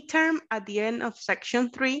a midterm at the end of section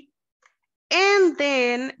 3. And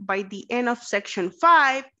then by the end of section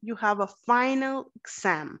 5, you have a final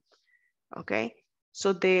exam. Okay,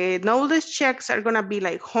 so the knowledge checks are gonna be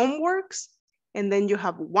like homeworks, and then you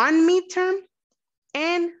have one midterm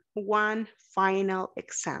and one final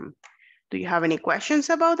exam. Do you have any questions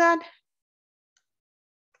about that?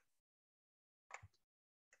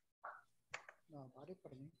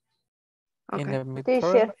 In Okay. the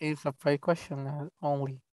midterm is a 5 question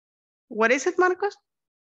only. What is it, Marcos?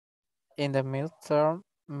 In the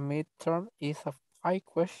midterm is a 5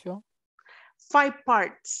 question. 5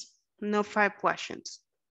 parts, no 5 questions.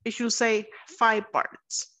 It should say 5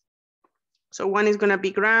 parts. So one is gonna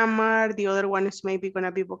be grammar, the other one is maybe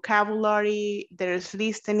gonna be vocabulary, there's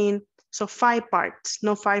listening. So 5 parts,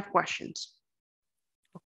 no 5 questions.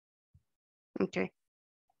 Okay.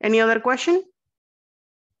 Any other question?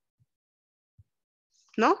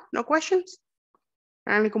 No, no questions.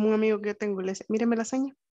 Háganle como un amigo que yo tengo, míreme la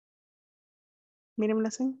seña. Míreme la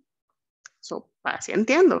seña. So, así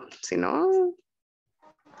entiendo. Si no,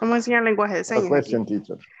 vamos a enseñar lenguaje de señas. Question,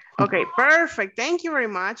 teacher. Okay, perfect. Thank you very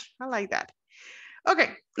much. I like that. Okay,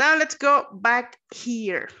 now let's go back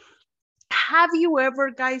here. Have you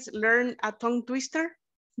ever, guys, learned a tongue twister?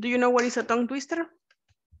 Do you know what is a tongue twister?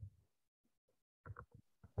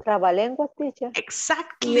 Trabalenguas, teacher.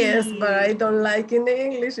 Exactly. Yes, but I don't like in the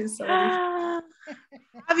English. It's sorry.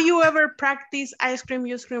 Have you ever practiced ice cream,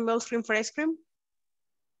 you scream, will scream for ice cream?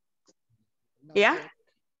 No, yeah?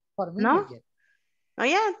 For me, no? Not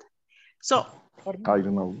yet. So, I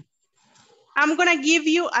don't know. I'm gonna give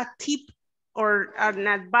you a tip or an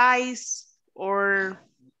advice or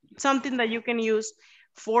something that you can use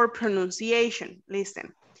for pronunciation.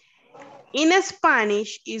 Listen, in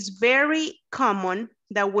Spanish, it's very common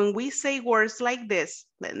that when we say words like this,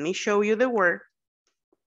 let me show you the word.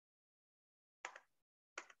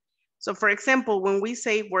 So for example, when we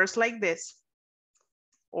say words like this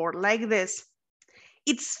or like this,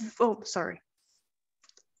 it's, oh, sorry.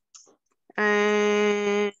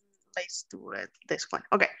 And let's do it this one.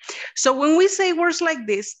 Okay, so when we say words like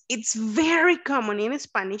this, it's very common in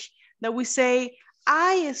Spanish that we say,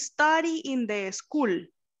 I study in the school.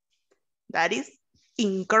 That is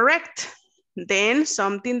incorrect. Then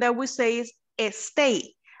something that we say is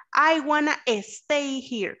stay. I wanna stay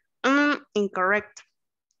here. Incorrect.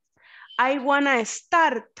 I wanna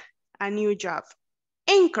start a new job.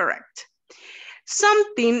 Incorrect.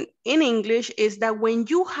 Something in English is that when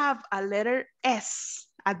you have a letter S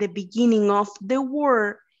at the beginning of the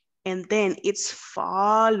word and then it's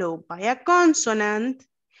followed by a consonant,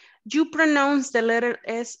 you pronounce the letter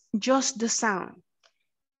S just the sound.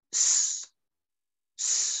 S,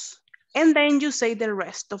 s, and then you say the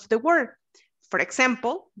rest of the word. For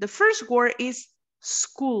example, the first word is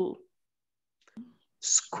school.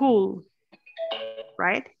 School,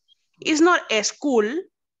 right? It's not a school,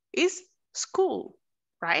 it's school,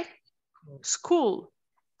 right? School.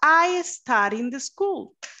 I study in the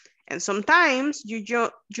school. And sometimes you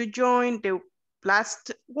join the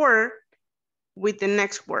last word with the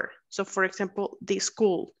next word. So for example, the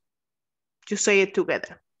school. You say it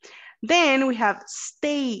together. Then we have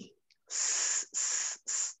stay.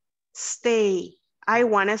 Stay. I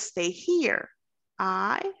want to stay here.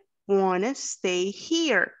 I want to stay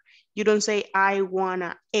here. You don't say I want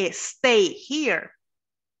to stay here.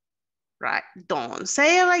 Right? Don't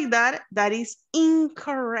say it like that. That is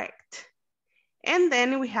incorrect. And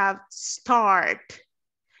then we have start.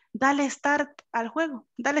 Dale start al juego.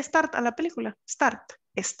 Dale start a la película. Start.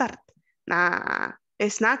 Start. Nah,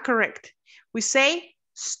 it's not correct. We say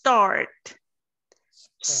start.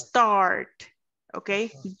 Start.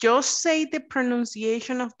 Okay? Just say the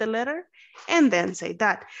pronunciation of the letter and then say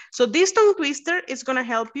that. So this tongue twister is going to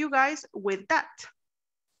help you guys with that.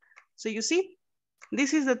 So you see?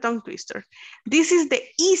 This is the tongue twister. This is the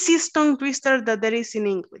easiest tongue twister that there is in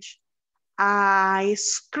English. I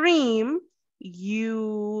scream,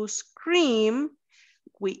 you scream,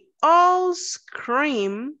 we all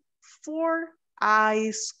scream for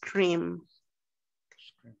ice cream.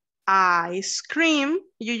 Ice cream,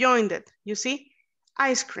 you joined it, you see?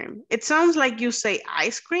 Ice cream. It sounds like you say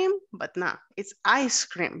ice cream, but no, it's ice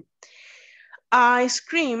cream. I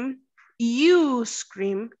scream, you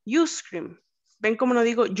scream, you scream. Ven como no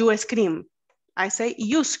digo you scream. I say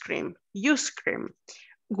you scream, you scream.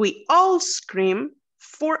 We all scream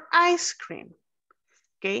for ice cream.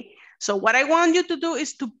 Okay, so what I want you to do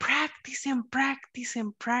is to practice and practice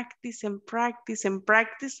and practice and practice and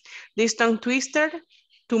practice this tongue twister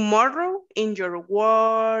tomorrow in your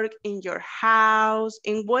work, in your house,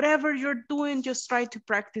 in whatever you're doing. Just try to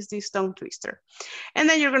practice this tongue twister. And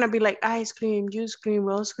then you're gonna be like, ice cream, you scream,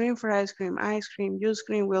 we'll scream for ice cream, ice cream, you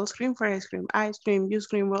scream, we'll scream for ice cream, ice cream, you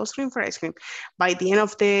scream, we'll scream for ice cream. By the end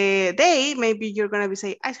of the day, maybe you're gonna be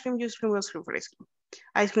saying, ice cream, you scream, we'll scream for ice cream.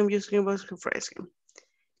 Ice cream, you scream, we'll scream for ice cream.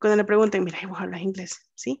 Cuando le pregunten, mira, vos hablas inglés,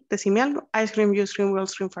 ¿sí? Decime algo, ice cream, you scream, we'll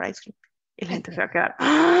scream for ice cream. Y la gente se va a quedar,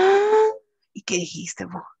 ¡ah! ¿Y qué dijiste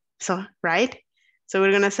vos? So, right? So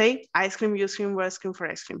we're gonna say, ice cream, you scream, we'll scream for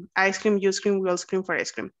ice cream. Ice cream, you scream, we'll scream for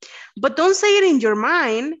ice cream. But don't say it in your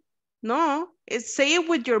mind. No, it's say it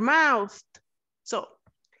with your mouth. So,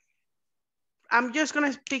 I'm just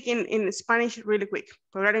gonna speak in Spanish really quick.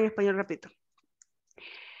 Voy a hablar en español rapidito.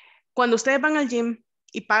 Cuando ustedes van al gym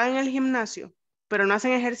y pagan el gimnasio, pero no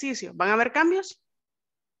hacen ejercicio, ¿van a haber cambios?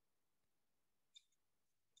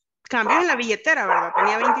 Cambios en la billetera, ¿verdad?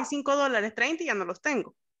 Tenía $25, 30 y ya no los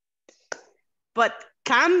tengo. But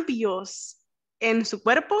cambios en su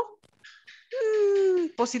cuerpo,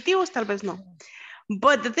 positivos tal vez no.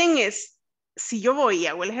 But the thing is, si yo voy y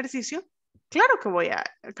hago el ejercicio, claro que voy a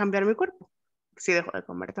cambiar mi cuerpo. Si dejo de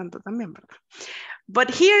comer tanto también, ¿verdad? But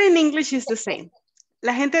here in English is the same.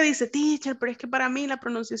 La gente dice, teacher, pero es que para mí la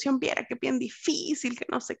pronunciación viera que bien difícil, que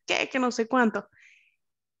no sé qué, que no sé cuánto.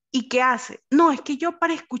 ¿Y qué hace? No, es que yo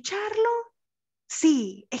para escucharlo,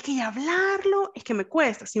 sí, es que ya hablarlo, es que me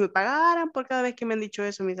cuesta. Si me pagaran por cada vez que me han dicho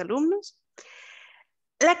eso mis alumnos,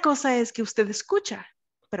 la cosa es que usted escucha,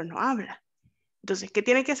 pero no habla. Entonces, ¿qué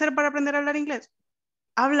tiene que hacer para aprender a hablar inglés?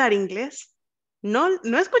 Hablar inglés. No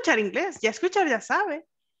escuchar inglés, ya escuchar ya sabe.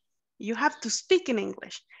 You have to speak in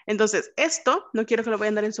English. Entonces, esto no quiero que lo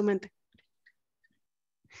vayan a dar en su mente.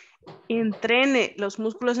 Entrene los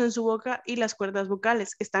músculos en su boca y las cuerdas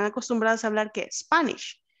vocales. Están acostumbrados a hablar, ¿qué?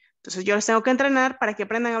 Spanish. Entonces, yo les tengo que entrenar para que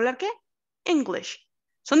aprendan a hablar, ¿qué? English.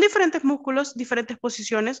 Son diferentes músculos, diferentes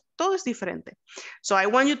posiciones, todo es diferente. So, I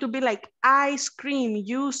want you to be like, I scream,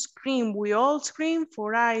 you scream, we all scream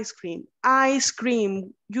for ice cream. I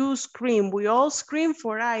scream, you scream, we all scream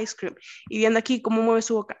for ice cream. Y viendo aquí cómo mueve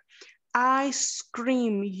su boca. I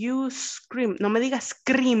scream, you scream. No me digas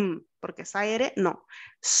scream, porque esa R, no.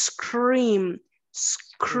 Scream,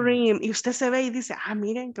 scream. Y usted se ve y dice, ah,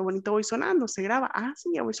 miren, qué bonito voy sonando. Se graba. Ah, sí,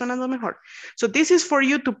 ya voy sonando mejor. So this is for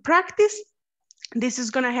you to practice. This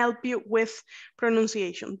is going to help you with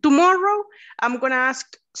pronunciation. Tomorrow, I'm going to ask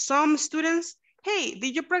some students, hey,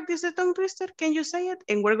 did you practice the tongue twister? Can you say it?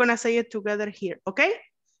 And we're going to say it together here, okay?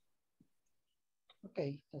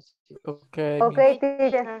 Okay. Okay. Okay,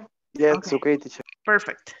 teacher. Yes, okay, teacher.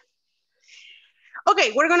 Perfect.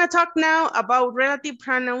 Okay, we're gonna talk now about relative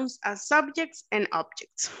pronouns as subjects and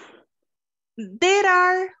objects. There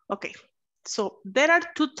are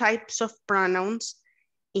two types of pronouns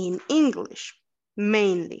in English,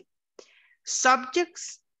 mainly.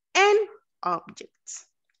 Subjects and objects.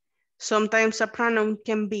 Sometimes a pronoun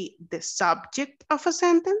can be the subject of a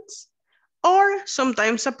sentence, or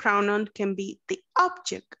sometimes a pronoun can be the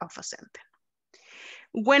object of a sentence.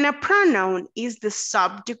 When a pronoun is the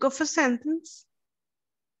subject of a sentence,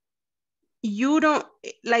 you don't,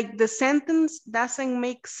 like the sentence doesn't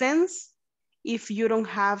make sense if you don't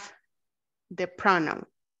have the pronoun.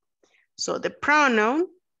 So the pronoun,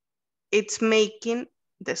 it's making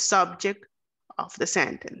the subject of the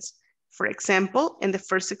sentence. For example, in the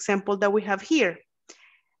first example that we have here,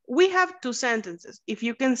 we have two sentences. If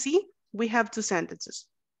you can see, we have two sentences.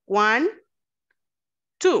 1,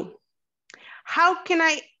 2. How can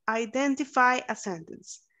I identify a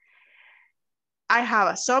sentence? I have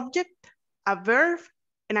a subject, a verb,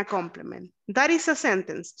 and a complement. That is a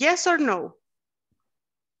sentence, yes or no?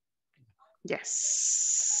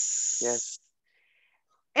 Yes. Yes.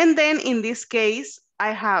 And then in this case,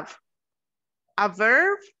 I have a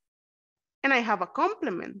verb and I have a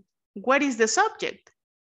complement. What is the subject?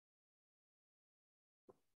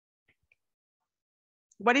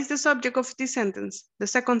 What is the subject of this sentence? The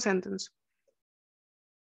second sentence.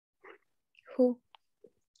 Who?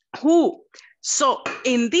 Who. So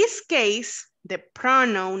in this case, the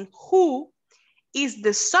pronoun who is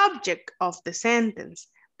the subject of the sentence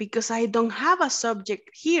because I don't have a subject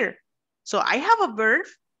here. So I have a verb,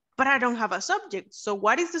 but I don't have a subject. So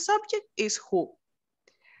what is the subject? Is who.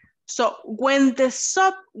 So when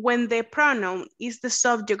the pronoun is the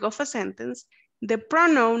subject of a sentence, the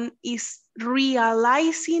pronoun is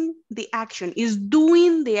realizing the action, is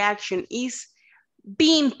doing the action, is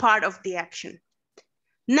being part of the action.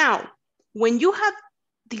 Now, when you have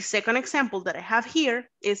the second example that I have here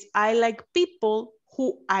is I like people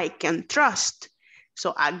who I can trust.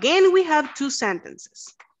 So again, we have two sentences.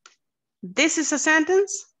 This is a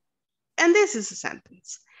sentence and this is a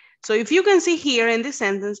sentence. So if you can see here in this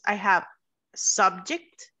sentence, I have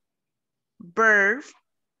subject, verb,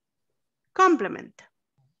 complement.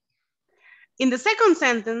 In the second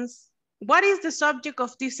sentence, what is the subject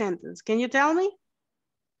of this sentence? Can you tell me?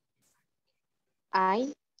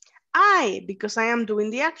 I, because I am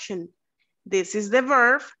doing the action. This is the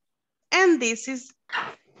verb and this is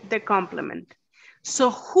the complement.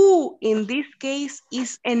 So who in this case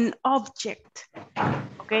is an object,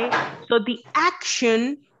 okay? So the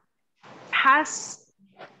action has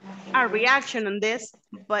a reaction on this,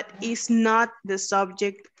 but is not the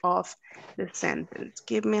subject of the sentence.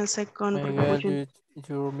 Give me a second. Miguel,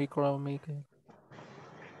 your micro, Miguel.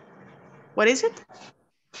 What is it?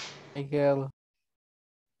 Miguel.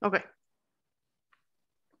 Ok.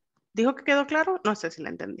 ¿Dijo que quedó claro? No sé si la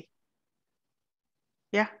entendí.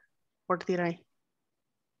 ¿Ya? Por tirar ahí.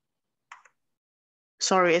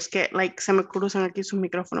 Sorry, es que se me cruzan aquí sus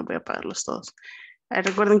micrófonos. Voy a apagarlos todos.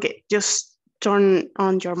 Recuerden que just turn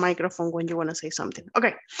on your microphone when you want to say something.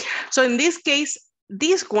 Okay. So in this case,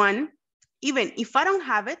 this one, even if I don't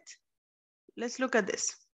have it, let's look at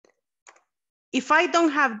this. If I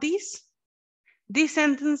don't have this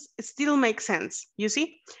sentence still makes sense. You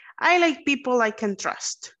see? I like people I can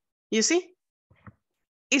trust. You see?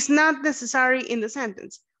 It's not necessary in the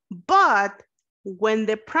sentence, but when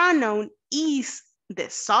the pronoun is the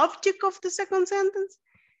subject of the second sentence,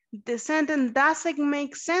 the sentence doesn't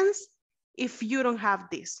make sense if you don't have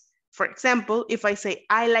this. For example, if I say,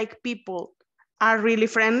 I like people are really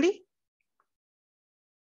friendly,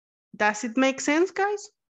 does it make sense, guys?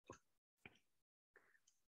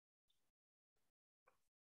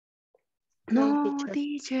 No,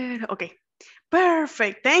 teacher. Okay,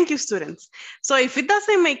 perfect. Thank you, students. So if it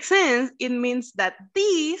doesn't make sense, it means that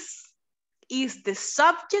this is the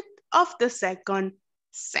subject of the second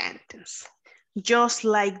sentence. Just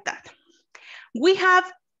like that. We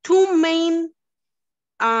have two main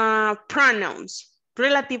pronouns,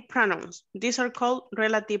 relative pronouns. These are called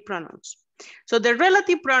relative pronouns. So the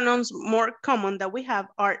relative pronouns more common that we have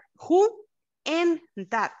are who and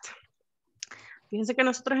that. Fíjense que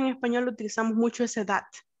nosotros en español utilizamos mucho ese that.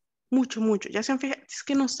 Mucho, mucho. Ya se han fijado, es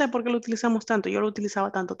que no sé por qué lo utilizamos tanto. Yo lo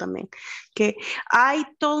utilizaba tanto también. Que I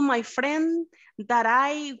told my friend that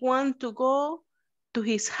I want to go to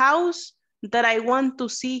his house, that I want to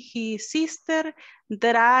see his sister,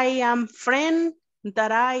 that I am friend,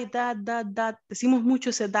 that I, that. Decimos mucho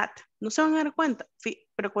ese that. No se van a dar cuenta.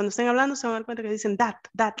 Pero cuando estén hablando se van a dar cuenta que dicen that.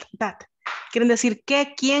 Quieren decir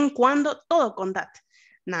qué, quién, cuándo, todo con that.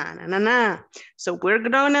 Nah. So we're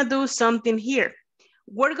gonna do something here.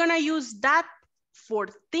 We're gonna use that for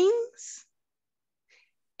things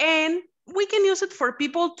and we can use it for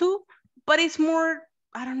people too, but it's more,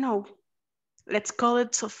 I don't know, let's call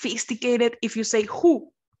it sophisticated if you say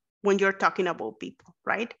who when you're talking about people,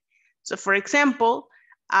 right? So for example,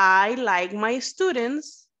 I like my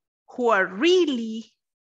students who are really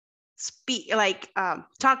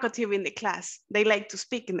talkative in the class. They like to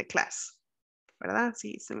speak in the class. ¿Verdad?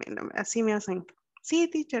 Sí, así me hacen. Sí,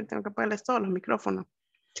 teacher, tengo que apagarles todos los micrófonos.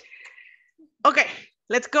 Okay,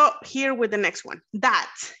 let's go here with the next one.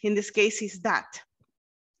 That, in this case, is that.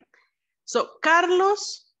 So,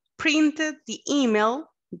 Carlos printed the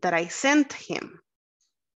email that I sent him.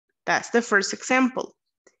 That's the first example.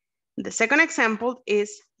 The second example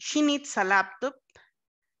is she needs a laptop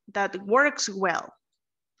that works well.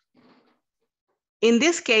 In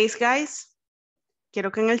this case, guys, quiero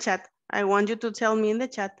que en el chat, I want you to tell me in the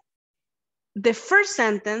chat, the first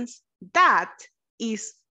sentence, that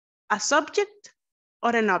is a subject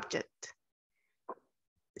or an object?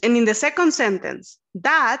 And in the second sentence,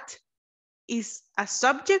 that is a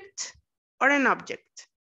subject or an object?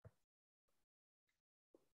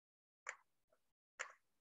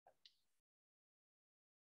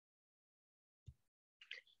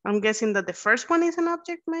 I'm guessing that the first one is an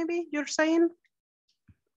object, maybe you're saying?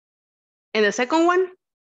 And the second one?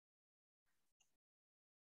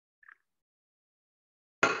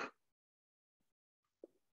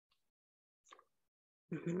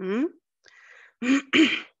 Mm-hmm.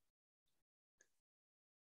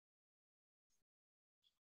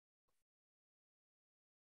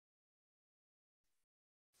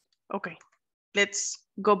 Okay, let's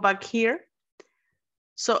go back here.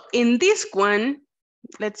 So in this one,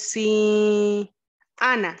 let's see,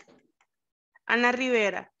 Ana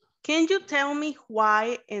Rivera, can you tell me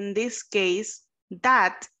why in this case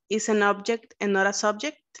that is an object and not a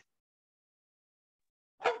subject?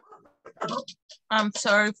 I'm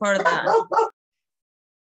sorry for that.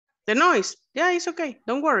 The noise. Yeah, it's okay.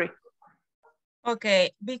 Don't worry.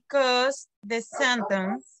 Okay, because the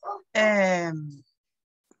sentence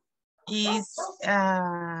is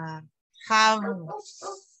have,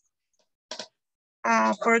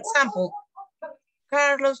 for example,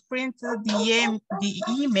 Carlos printed the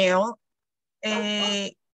email,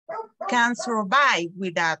 can survive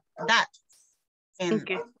without that. And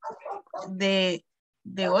okay.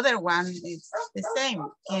 The other one is the same,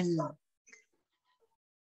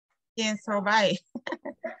 can survive.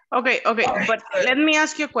 Okay, but let me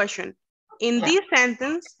ask you a question. In this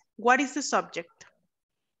sentence, what is the subject?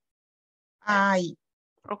 I.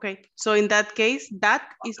 Okay, so in that case,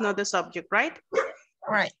 that is not the subject, right?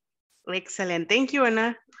 Right. Excellent, thank you,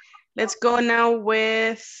 Anna. Let's go now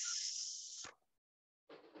with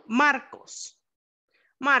Marcos.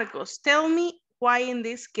 Marcos, tell me why in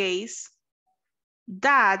this case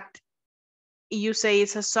that you say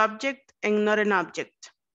is a subject and not an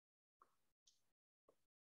object.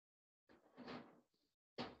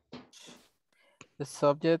 The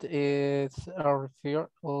subject is a refer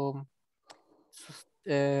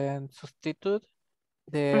and substitute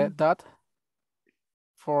the that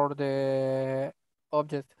for the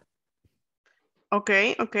object.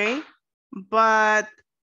 Okay, but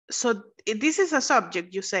so this is a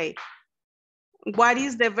subject, you say. What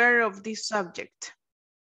is the verb of this subject?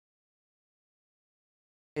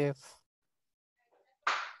 If.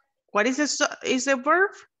 What is the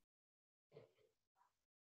verb?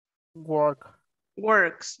 Work.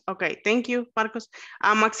 Works. Okay, thank you, Marcos.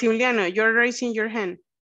 Maximiliano, you're raising your hand.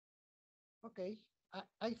 Okay,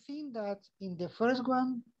 I think that in the first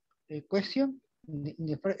one question, in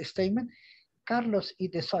the first statement, Carlos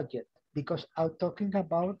is the subject because I'm talking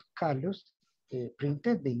about Carlos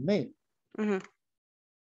printed the email.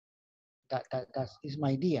 That is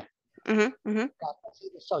my idea. Carlos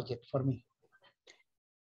is the subject for me.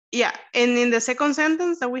 Yeah, and in the second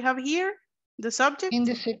sentence that we have here, the subject? In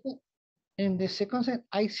the second sentence,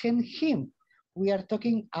 I sent him. We are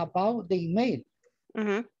talking about the email.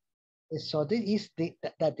 The subject is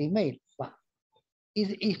that email.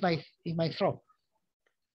 Is my throat.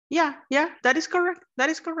 Yeah, that is correct. That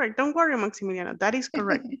is correct. Don't worry, Maximiliano. That is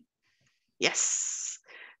correct. Yes.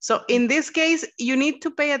 So in this case, you need to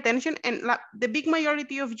pay attention, and the big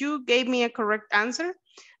majority of you gave me a correct answer.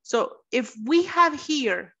 So if we have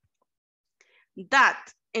here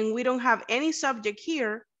that and we don't have any subject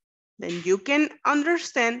here, then you can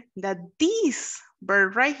understand that this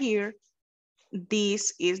verb right here,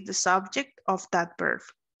 this is the subject of that verb.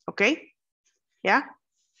 Okay? Yeah?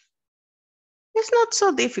 It's not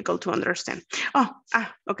so difficult to understand.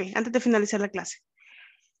 Okay, antes de finalizar la clase.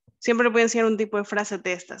 Siempre voy a enseñar un tipo de frases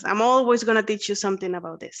de estas. I'm always going to teach you something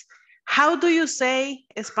about this. How do you say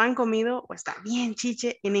es pan comido o está bien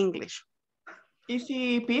chiche in English?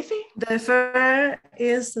 Easy peasy. The verb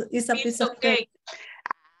is a piece of cake.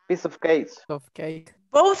 Piece of cake.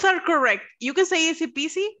 Both are correct. You can say easy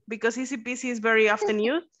peasy because easy peasy is very often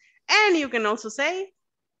used. And you can also say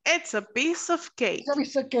it's a piece of cake. It's a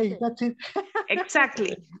piece of cake, that's it.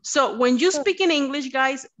 Exactly. So when you speak in English,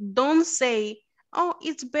 guys, don't say, oh,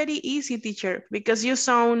 it's very easy, teacher, because you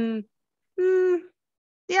sound,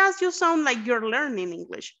 yes, you sound like you're learning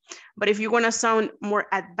English. But if you want to sound more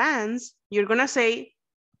advanced, you're going to say,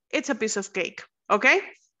 it's a piece of cake, okay?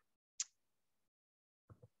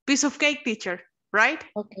 Piece of cake, teacher, right?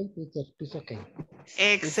 Okay, teacher, piece of cake.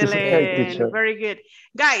 Excellent, cake, very good.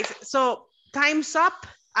 Guys, so time's up.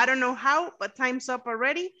 I don't know how, but time's up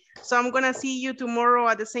already. So I'm gonna see you tomorrow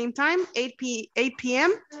at the same time, 8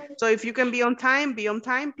 p.m. So if you can be on time,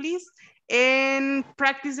 please. And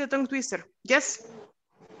practice the tongue twister. Yes?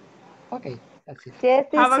 Okay, that's it. Yes,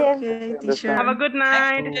 teacher. Have a good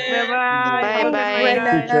night. Bye-bye.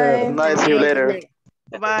 Teacher, nice, see you later.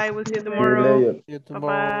 Bye-bye. We'll see you tomorrow. See you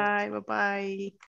tomorrow. Bye-bye. Bye-bye.